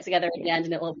kind of get together in the end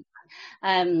and it will be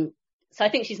fine. So I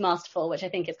think she's masterful, which I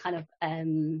think is kind of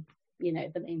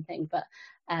the main thing. But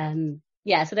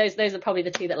so those are probably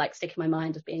the two that like stick in my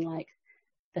mind as being like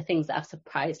the things that have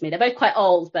surprised me. They're both quite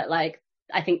old, but like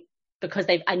I think because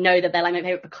I know that they're like my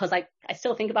favorite because I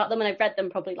still think about them, and I've read them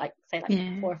probably like 4 or 5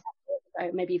 years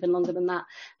ago, maybe even longer than that.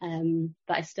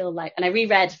 But I still like, and I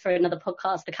reread for another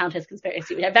podcast, The Countess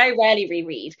Conspiracy, which I very rarely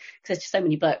reread because there's just so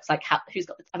many books. Like I've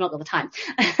not got the time.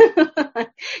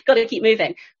 Got to keep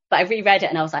moving. But I reread it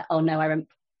and I was like, oh no,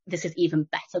 this is even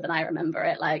better than I remember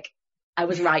it. Like I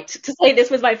was right to say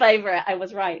this was my favorite. I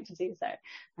was right to do so.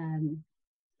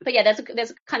 But yeah,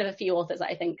 there's kind of a few authors that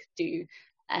I think do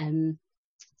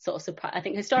sort of surprise. I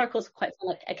think historicals are quite fun,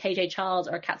 like a KJ Charles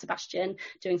or a Cat Sebastian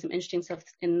doing some interesting stuff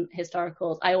in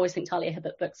historicals. I always think Talia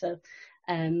Hibbert books are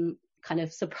kind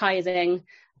of surprising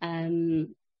to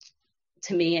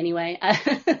me anyway.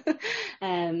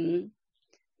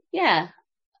 Yeah,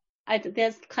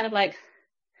 there's kind of like,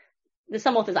 there's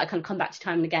some authors that I kind of come back to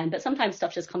time and again, but sometimes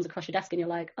stuff just comes across your desk and you're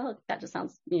like, oh, that just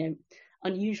sounds,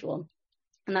 unusual.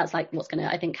 And that's like what's going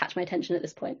to, I think, catch my attention at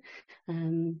this point.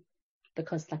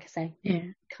 Because like I say,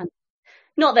 kind of,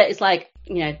 not that it's like,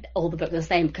 all the books are the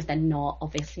same, because they're not,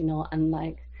 obviously not. And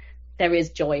like, there is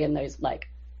joy in those like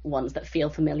ones that feel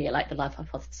familiar, like The Life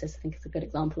Hypothesis, I think is a good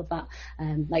example of that.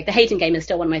 Like The Hating Game is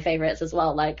still one of my favorites as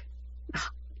well. Like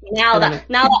now that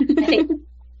I think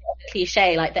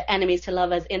cliche, like the enemies to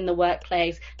lovers in the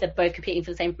workplace, they're both competing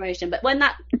for the same promotion. But when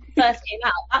that first came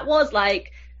out, that was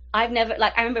like, I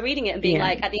remember reading it and being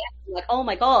like, at the end, like, oh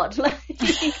my God, like,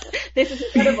 this is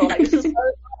incredible. Like, this is so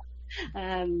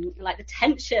fun. Like the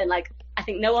tension, like, I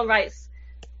think no one writes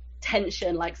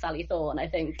tension like Sally Thorne, I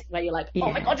think, where you're like,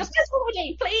 oh my God, just kiss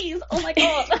already, please. Oh my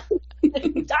God.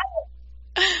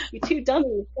 You two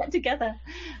dummies, get together.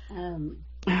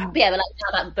 But yeah, but like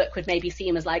now that book would maybe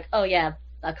seem as like, oh yeah,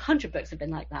 like 100 books have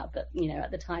been like that, but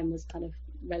at the time was kind of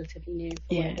relatively new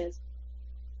for what it is.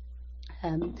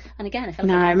 And again, I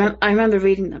felt I remember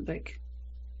reading that book.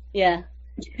 Yeah.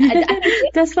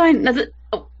 That's fine. No,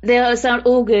 they sound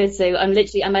all good, so I'm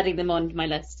adding them on to my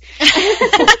list.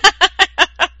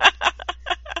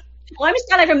 Well, I'm just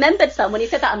glad I remembered some. When you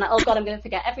said that, I'm like, oh God, I'm going to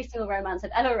forget every single romance I've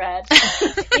ever read,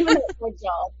 even though it's my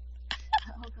job.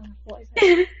 Oh God, what is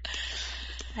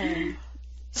it?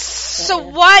 So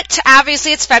what?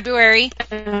 Obviously, it's February.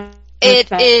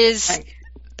 It is.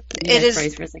 It is.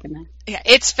 Phrase for a second there. Yeah,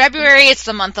 it's February. It's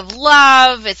the month of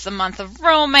love. It's the month of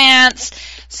romance.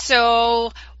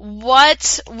 So,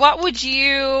 what would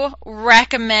you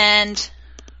recommend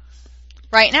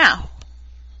right now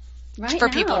for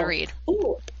people to read?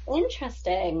 Oh,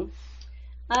 interesting.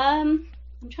 I'm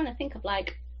trying to think of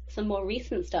like some more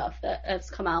recent stuff that has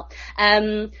come out.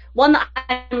 One that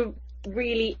I'm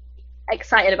really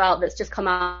excited about that's just come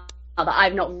out that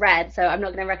I've not read, so I'm not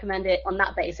going to recommend it on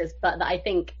that basis, but that I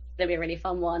think it'll be a really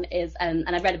fun one is, and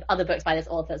I've read other books by this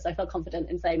author, so I feel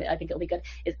confident in saying that I think it'll be good,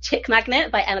 is Chick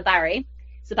Magnet by Emma Barry.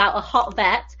 It's about a hot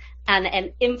vet and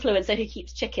an influencer who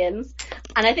keeps chickens,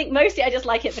 and I think mostly I just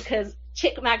like it because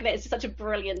Chick Magnet is just such a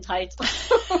brilliant title.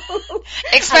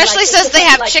 Especially since they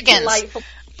have chickens. Delightful.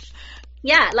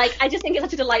 Yeah, like I just think it's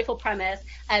such a delightful premise.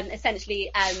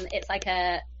 Essentially, it's like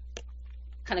a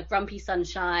kind of grumpy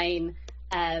sunshine.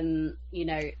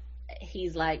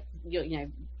 He's like,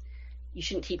 you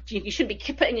shouldn't be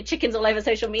putting your chickens all over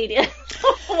social media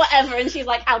or whatever. And she's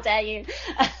like, how dare you?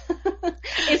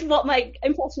 Is what my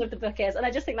impression of the book is. And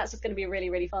I just think that's just going to be a really,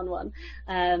 really fun one.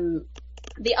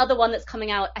 The other one that's coming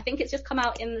out, I think it's just come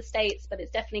out in the States, but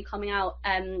it's definitely coming out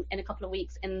in a couple of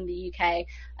weeks in the UK,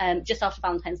 just after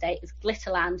Valentine's Day, is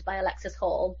Glitterland by Alexis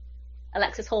Hall.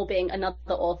 Alexis Hall being another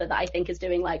author that I think is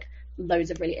doing like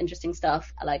loads of really interesting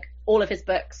stuff. Like all of his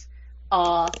books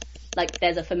are like,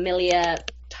 there's a familiar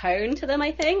tone to them,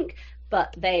 I think,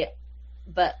 but they're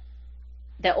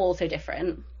all so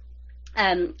different.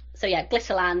 So yeah,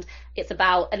 Glitterland, it's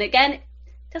about, and again, it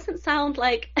doesn't sound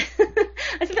like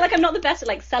I feel like I'm not the best at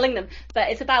like selling them, but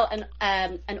it's about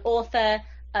an author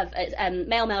of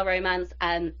male romance,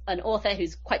 and an author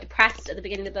who's quite depressed at the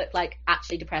beginning of the book, like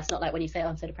actually depressed, not like when you say, oh,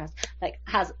 I'm so depressed, like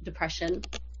has depression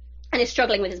and is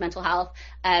struggling with his mental health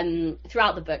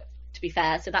throughout the book, to be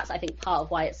fair. So that's, I think, part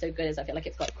of why it's so good, is I feel like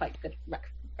it's got quite good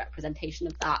representation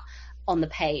of that on the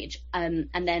page. And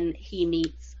then he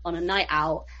meets on a night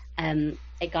out a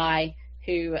guy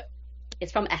who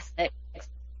is from Essex,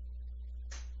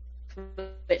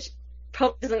 which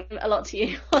probably isn't a lot to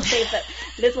you, but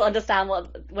Liz will understand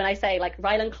when I say like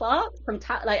Ryland Clark from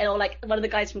or like one of the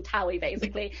guys from Towie,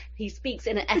 basically. He speaks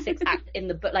in an Essex accent in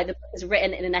the book, like the book is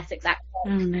written in an Essex accent. Oh,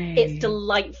 no. It's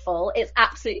delightful. It's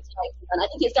absolutely delightful. And I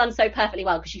think it's done so perfectly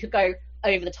well, because you could go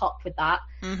over the top with that,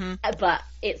 but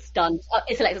it's done.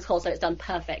 It's Alexis Hall, so it's done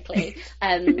perfectly.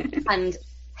 And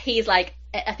he's like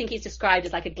I think he's described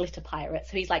as like a glitter pirate.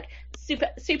 So he's like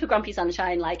super grumpy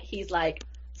sunshine. Like he's like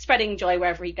spreading joy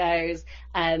wherever he goes.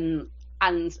 And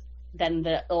then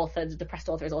the depressed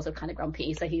author is also kind of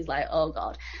grumpy. So he's like, oh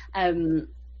God. And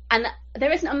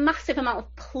there isn't a massive amount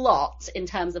of plot in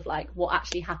terms of like what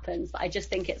actually happens, but I just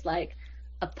think it's like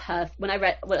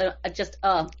it's just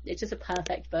a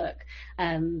perfect book.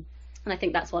 And I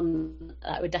think that's one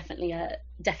that I would definitely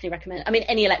recommend. I mean,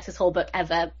 any Alexis Hall book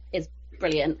ever is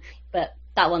brilliant, but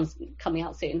that one's coming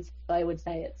out soon, so I would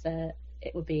say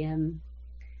it would be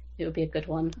a good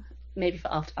one, maybe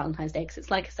for after Valentine's Day, because it's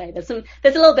like I say, there's a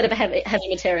little bit of a heavy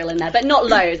material in there, but not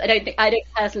loads. I don't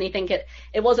personally think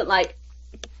it wasn't like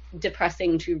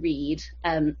depressing to read,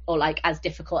 or like as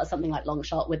difficult as something like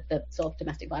Longshot with the sort of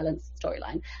domestic violence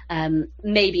storyline.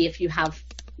 Maybe if you have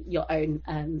your own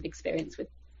experience with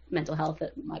mental health,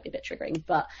 it might be a bit triggering,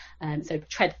 but so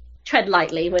tread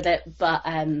lightly with it, but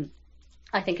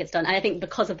I think it's done. And I think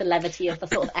because of the levity of the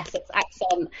sort of Essex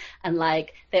accent, and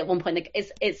like at one point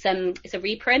it's a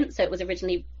reprint, so it was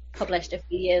originally published a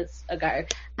few years ago,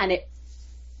 and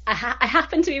I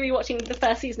happened to be rewatching the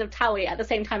first season of Towie at the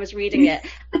same time as reading it.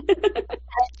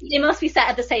 It must be set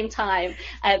at the same time.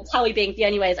 Towie being The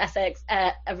Only Way is Essex,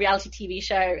 a reality TV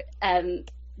show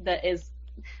that is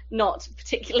not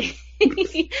particularly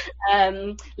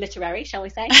literary, shall we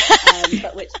say,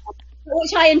 but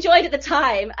which I enjoyed at the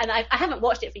time, and I haven't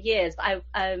watched it for years, but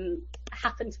I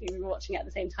happened to be rewatching it at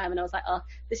the same time, and I was like, oh,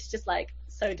 this is just like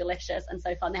so delicious and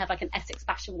so fun. They have like an Essex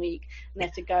Fashion Week, and they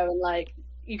have to go and like,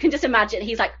 you can just imagine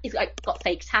he's got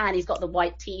fake tan, he's got the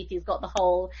white teeth, he's got the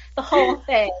whole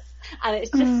thing, and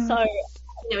it's just so,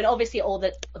 and obviously all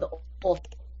the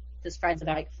author's friends are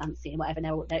very fancy and whatever,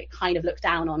 they kind of look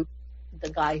down on the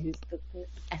guy who's the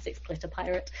Essex glitter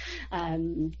pirate,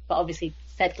 but obviously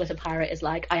said glitter pirate is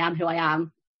like, I am who I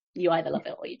am, you either love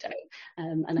it or you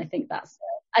don't, and I think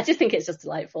I just think it's just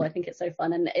delightful. I think it's so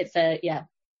fun, and it's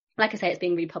like I say, it's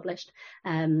being republished,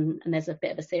 and there's a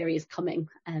bit of a series coming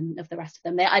of the rest of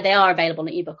them. They are available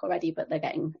in ebook already, but they're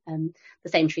getting the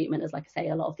same treatment as, like I say,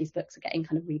 a lot of these books are getting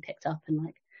kind of repicked up and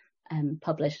like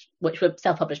published, which were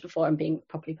self-published before and being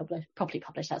properly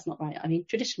published. That's not right. I mean,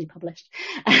 traditionally published.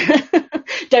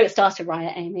 Don't start a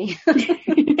riot, Amy.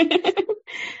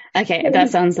 Okay, that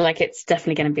sounds like it's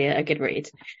definitely going to be a good read.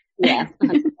 Yeah,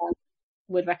 100%.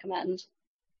 Would recommend.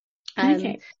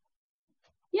 Okay.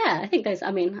 Yeah, I think those.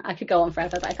 I mean, I could go on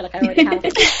forever, but I feel like I already have.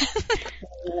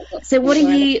 So, what are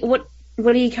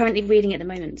you currently reading at the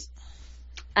moment?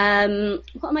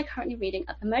 What am I currently reading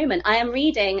at the moment? I am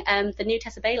reading the new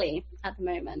Tessa Bailey at the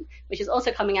moment, which is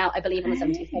also coming out, I believe, on the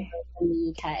 17th of February in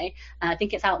the UK. I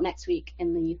think it's out next week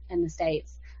in the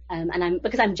States. And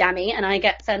because I'm jammy and I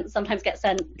sometimes get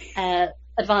sent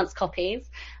advanced copies.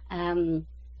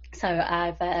 So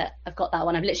I've got that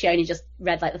one. I've literally only just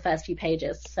read like the first few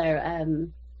pages. So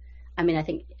I mean, I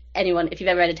think anyone, if you've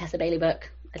ever read a Tessa Bailey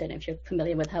book, I don't know if you're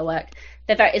familiar with her work,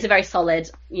 it's a very solid,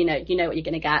 you know what you're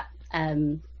going to get.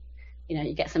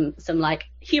 You get some like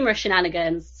humorous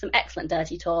shenanigans, some excellent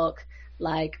dirty talk,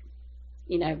 like,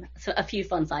 a few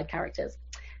fun side characters,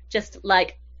 just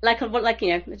like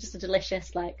just a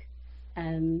delicious, like,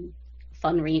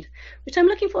 fun read, which I'm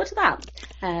looking forward to that.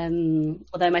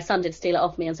 Although my son did steal it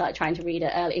off me and started trying to read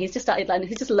it early. He's just started learning.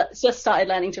 He's just started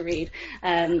learning to read,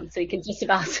 so he can just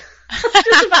about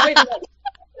read it.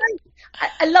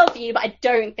 I love you, but I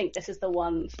don't think this is the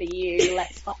one for you.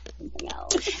 Let's find something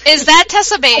else. Is that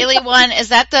Tessa Bailey one? Is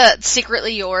that the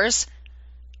Secretly Yours?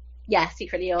 Yeah,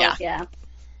 Secretly Yours. Yeah,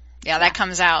 that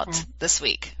comes out this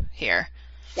week here.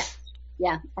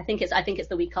 Yeah. I think it's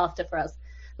the week after for us,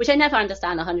 which I never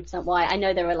understand 100% why. I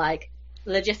know there are like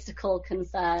logistical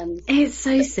concerns. It's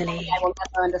so silly. I will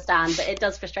never understand, but it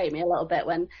does frustrate me a little bit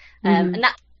when, and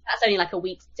that's only like a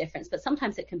week's difference, but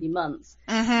sometimes it can be months.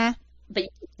 Mm-hmm. But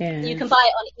you can buy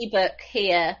it on ebook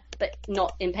here, but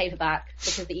not in paperback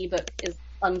because the ebook is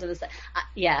under the.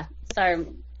 So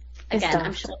again,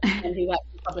 I'm sure anyone who works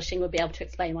in publishing would be able to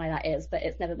explain why that is, but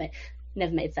it's never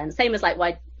made sense. Same as like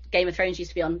why Game of Thrones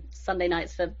used to be on Sunday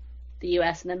nights for the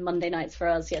US and then Monday nights for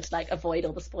us. You had to like avoid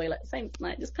all the spoilers. Same,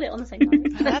 like just put it on the same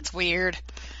night. That's weird.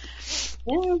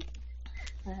 Yeah,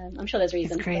 I'm sure there's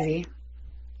reasons. It's crazy.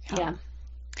 Yeah.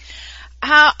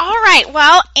 All right.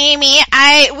 Well, Amy,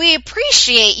 we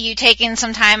appreciate you taking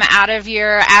some time out of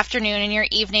your afternoon and your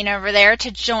evening over there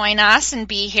to join us and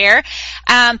be here.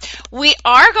 We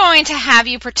are going to have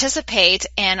you participate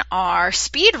in our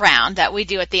speed round that we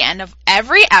do at the end of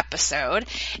every episode.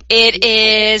 It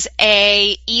is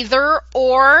a either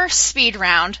or speed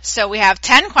round. So we have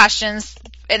 10 questions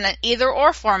in an either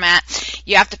or format.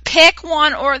 You have to pick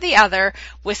one or the other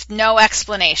with no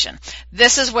explanation.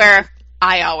 This is where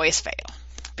I always fail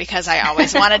because I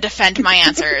always want to defend my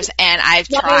answers, and I've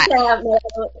tried.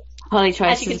 Holly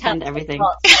tries to defend everything.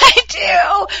 I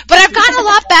do, but I've gotten a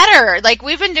lot better. Like,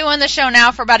 we've been doing the show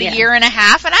now for about a year and a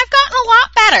half, and I've gotten a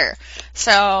lot better.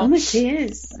 So, oh my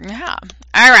cheers. Yeah.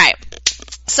 All right.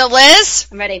 So, Liz,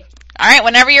 I'm ready. All right,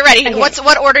 whenever you're ready. Okay.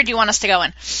 What order do you want us to go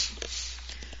in?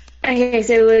 Okay,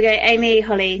 so we'll go Amy,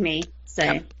 Holly, me. So,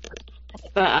 Yep.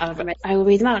 but I will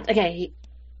read them out. Okay,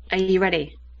 are you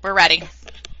ready? We're ready.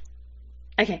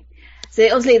 Okay. So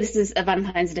obviously this is a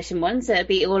Valentine's edition one, so it'll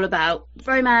be all about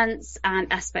romance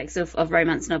and aspects of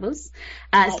romance novels.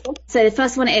 So the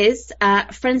first one is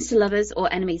friends to lovers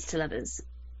or enemies to lovers?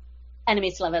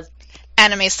 Enemies to lovers.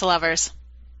 Enemies to lovers.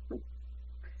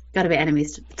 Gotta be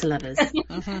enemies to lovers.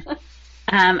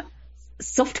 Mm-hmm.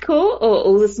 Softcore or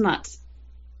all the smut?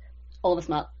 All the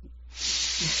smart.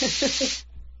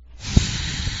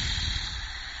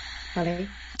 Holly?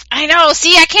 I know.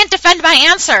 See, I can't defend my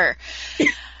answer.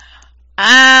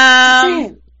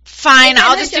 Fine.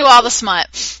 I'll just do all the smut.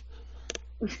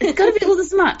 It's got to be all the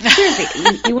smut.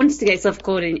 Seriously, you wanted to go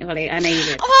softcore, didn't you, Holly? I know you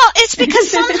did. Well, it's because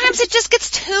sometimes it just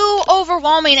gets too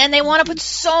overwhelming, and they want to put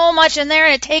so much in there,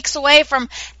 and it takes away from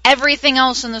everything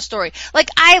else in the story. Like,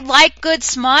 I like good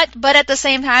smut, but at the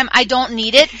same time, I don't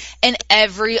need it in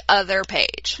every other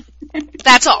page.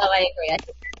 That's all. No, I agree. I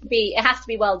think it has to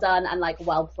be well done and like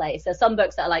well placed. There's some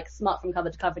books that are like smart from cover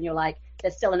to cover, and you're like,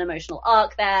 there's still an emotional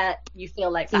arc there. You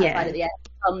feel like satisfied at the end.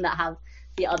 Some that have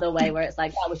the other way where it's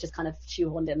like that was just kind of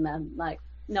shoehorned in there. Like,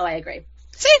 no, I agree.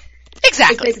 See,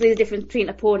 exactly. It's basically the difference between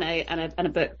a porno and a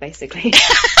book, basically.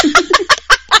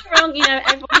 Wrong, you know,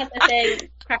 everyone has their thing.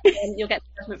 Crack it in, you'll get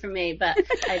judgment from me, but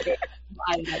I agree.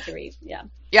 I would like to read. Yeah.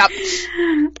 Yep.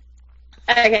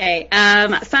 Okay.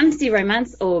 Fantasy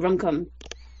romance or rom-com?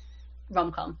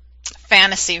 Rom-com.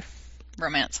 Fantasy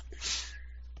romance.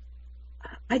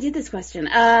 I did this question.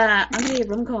 I'm gonna do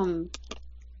rom-com.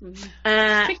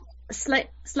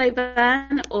 Slow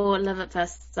burn or love at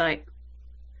first sight?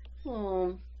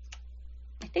 Oh,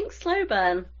 I think slow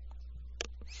burn.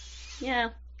 Yeah,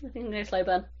 I think I'm going to slow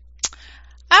burn.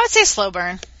 I would say slow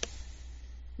burn.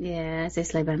 Yeah, I'd say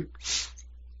slow burn.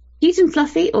 Cute and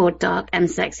fluffy or dark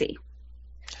and sexy?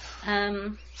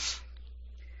 That's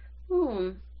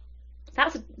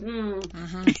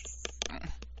Mm-hmm.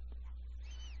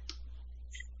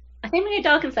 I think we go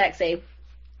dark and sexy.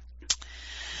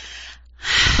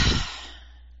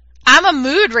 I'm a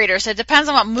mood reader, so it depends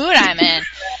on what mood I'm in.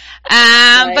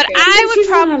 But I would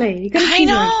probably. I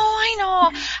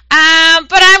know.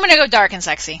 But I'm gonna go dark and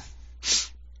sexy.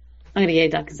 I'm gonna go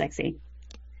dark and sexy.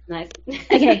 Nice.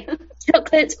 Okay,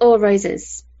 chocolate or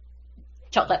roses?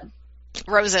 Chocolate.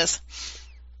 Roses.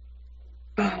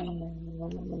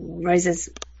 Oh, roses.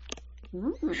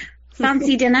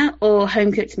 Fancy dinner or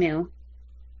home cooked meal?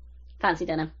 Fancy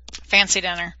dinner. Fancy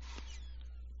dinner.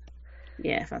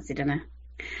 Yeah, fancy dinner.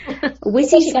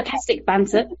 Witty, sarcastic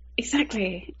banter.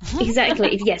 Exactly.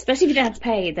 Yeah, especially if you don't have to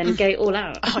pay, then go all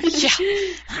out. Oh,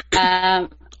 yeah.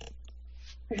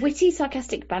 Witty,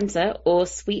 sarcastic banter or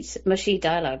sweet, mushy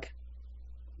dialogue?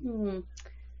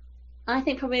 I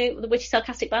think probably the witty,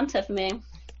 sarcastic banter for me. Oh,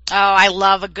 I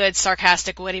love a good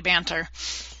sarcastic, witty banter.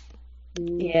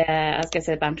 Yeah, I was going to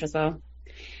say banter as well.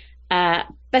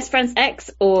 Best friends ex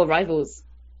or rivals?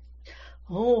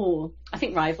 Oh, I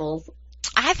think rivals.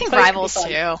 I think rivals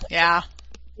too. Yeah.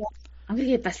 I'm gonna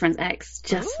give best friends ex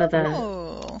just for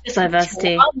the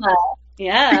diversity.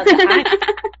 Yeah,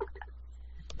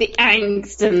 the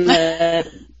angst and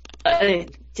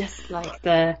the just like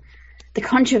the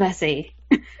controversy.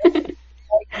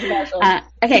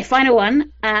 Okay, final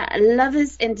one.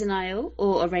 Lovers in denial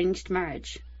or arranged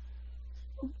marriage?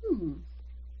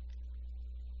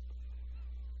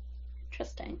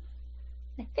 Interesting.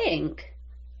 I think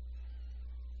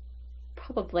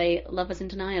probably lovers in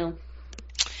denial.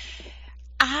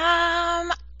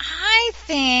 I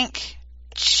think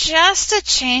just to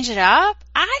change it up,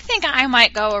 I think I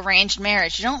might go arranged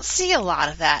marriage. You don't see a lot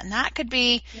of that, and that could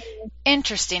be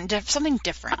interesting, something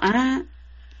different.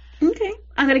 Okay,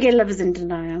 I'm gonna get lovers in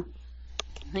denial.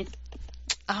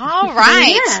 All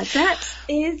right. Yeah, that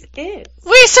is it.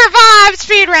 We survived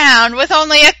speed round with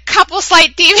only a couple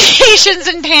slight deviations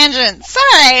and tangents. All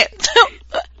right.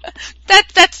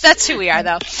 That's who we are,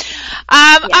 though.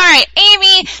 All right,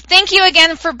 Amy, thank you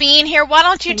again for being here. Why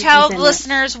don't you tell the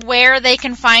listeners where they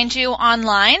can find you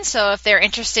online? So if they're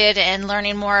interested in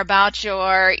learning more about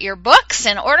your books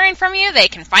and ordering from you, they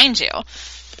can find you.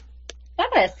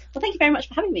 Fabulous. Well, thank you very much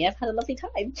for having me. I've had a lovely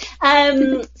time.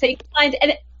 So you can find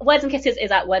Words and Kisses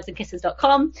is at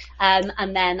wordsandkisses.com.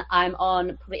 And then I'm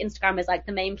on probably Instagram is like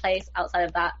the main place outside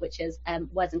of that, which is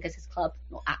Words and Kisses Club,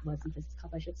 or at Words and Kisses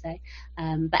Club, I should say.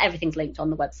 But everything's linked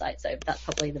on the website, so that's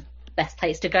probably the best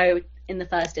place to go in the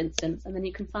first instance. And then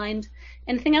you can find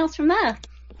anything else from there.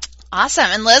 Awesome.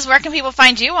 And Liz, where can people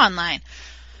find you online?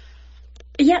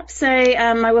 Yep. So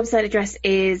my website address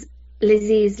is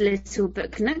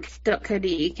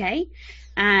lizzieslittlebooknook.co.uk,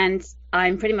 and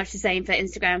I'm pretty much the same for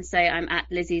Instagram, so I'm at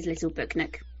Lizzie's Little Book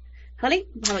Nook. Holly,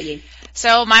 how about you?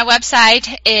 So my website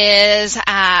is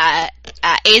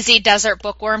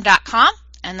azdesertbookworm.com,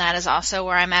 and that is also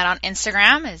where I'm at on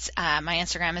Instagram. My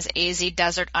Instagram is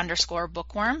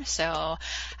azdesert_bookworm. So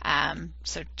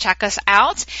check us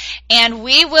out, and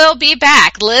we will be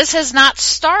back. Liz has not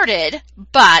started,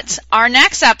 but our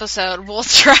next episode will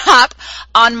drop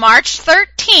on March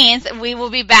 13th. We will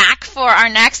be back for our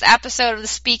next episode of the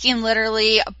Speaking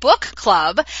Literally Book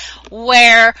Club,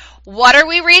 where what are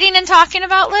we reading and talking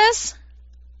about, Liz?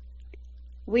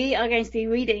 We are going to be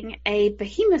reading a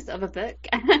behemoth of a book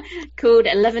called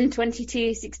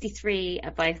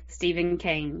 11/22/63 by Stephen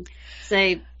King.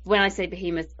 So when I say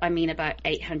behemoth, I mean about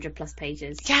 800 plus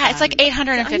pages. Yeah, it's like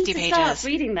 850 so I need to pages. start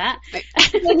reading that. I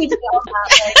need to go on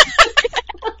that.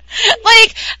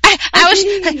 Like, I was...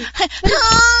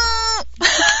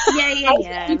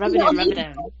 Yeah. Rub it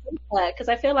in. Because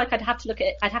I feel like I'd have to do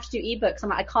ebooks. I'm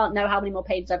like, I can't know how many more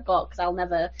pages I've got because I'll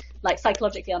never, like,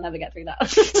 psychologically, I'll never get through that.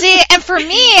 See, and for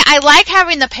me, I like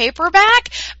having the paperback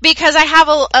because I have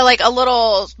a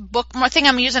little bookmark thing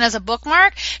I'm using as a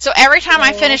bookmark. So every time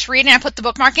I finish reading, I put the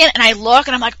bookmark in and I look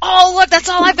and I'm like, oh, look, that's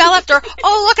all I've got left. Or,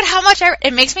 oh, look at how much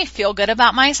it makes me feel good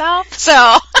about myself.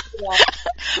 So,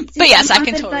 but yes, I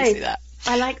can totally see that.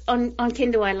 I like on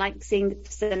Kindle, I like seeing the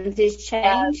percentage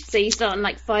change. So you start on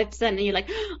like 5% and you're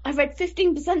like, oh, I read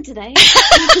 15% today.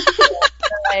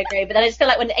 I agree. But then I just feel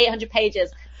like when 800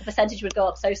 pages, the percentage would go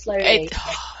up so slowly.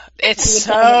 It's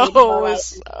so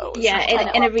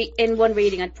yeah, in one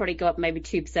reading, I'd probably go up maybe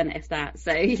 2%, if that.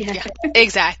 So yeah.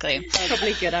 Exactly.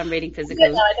 Probably good. I'm reading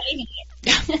physical. So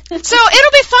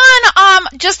it'll be fun,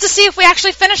 just to see if we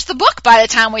actually finish the book by the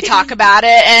time we talk about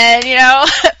it, and who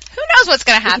knows what's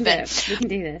going to happen. We can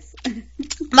do this.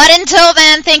 But until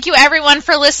then, thank you everyone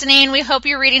for listening. We hope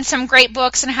you're reading some great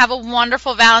books and have a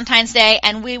wonderful Valentine's Day,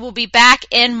 and we will be back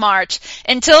in March.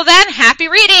 Until then, happy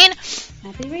reading.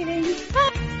 Happy reading.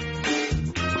 Bye.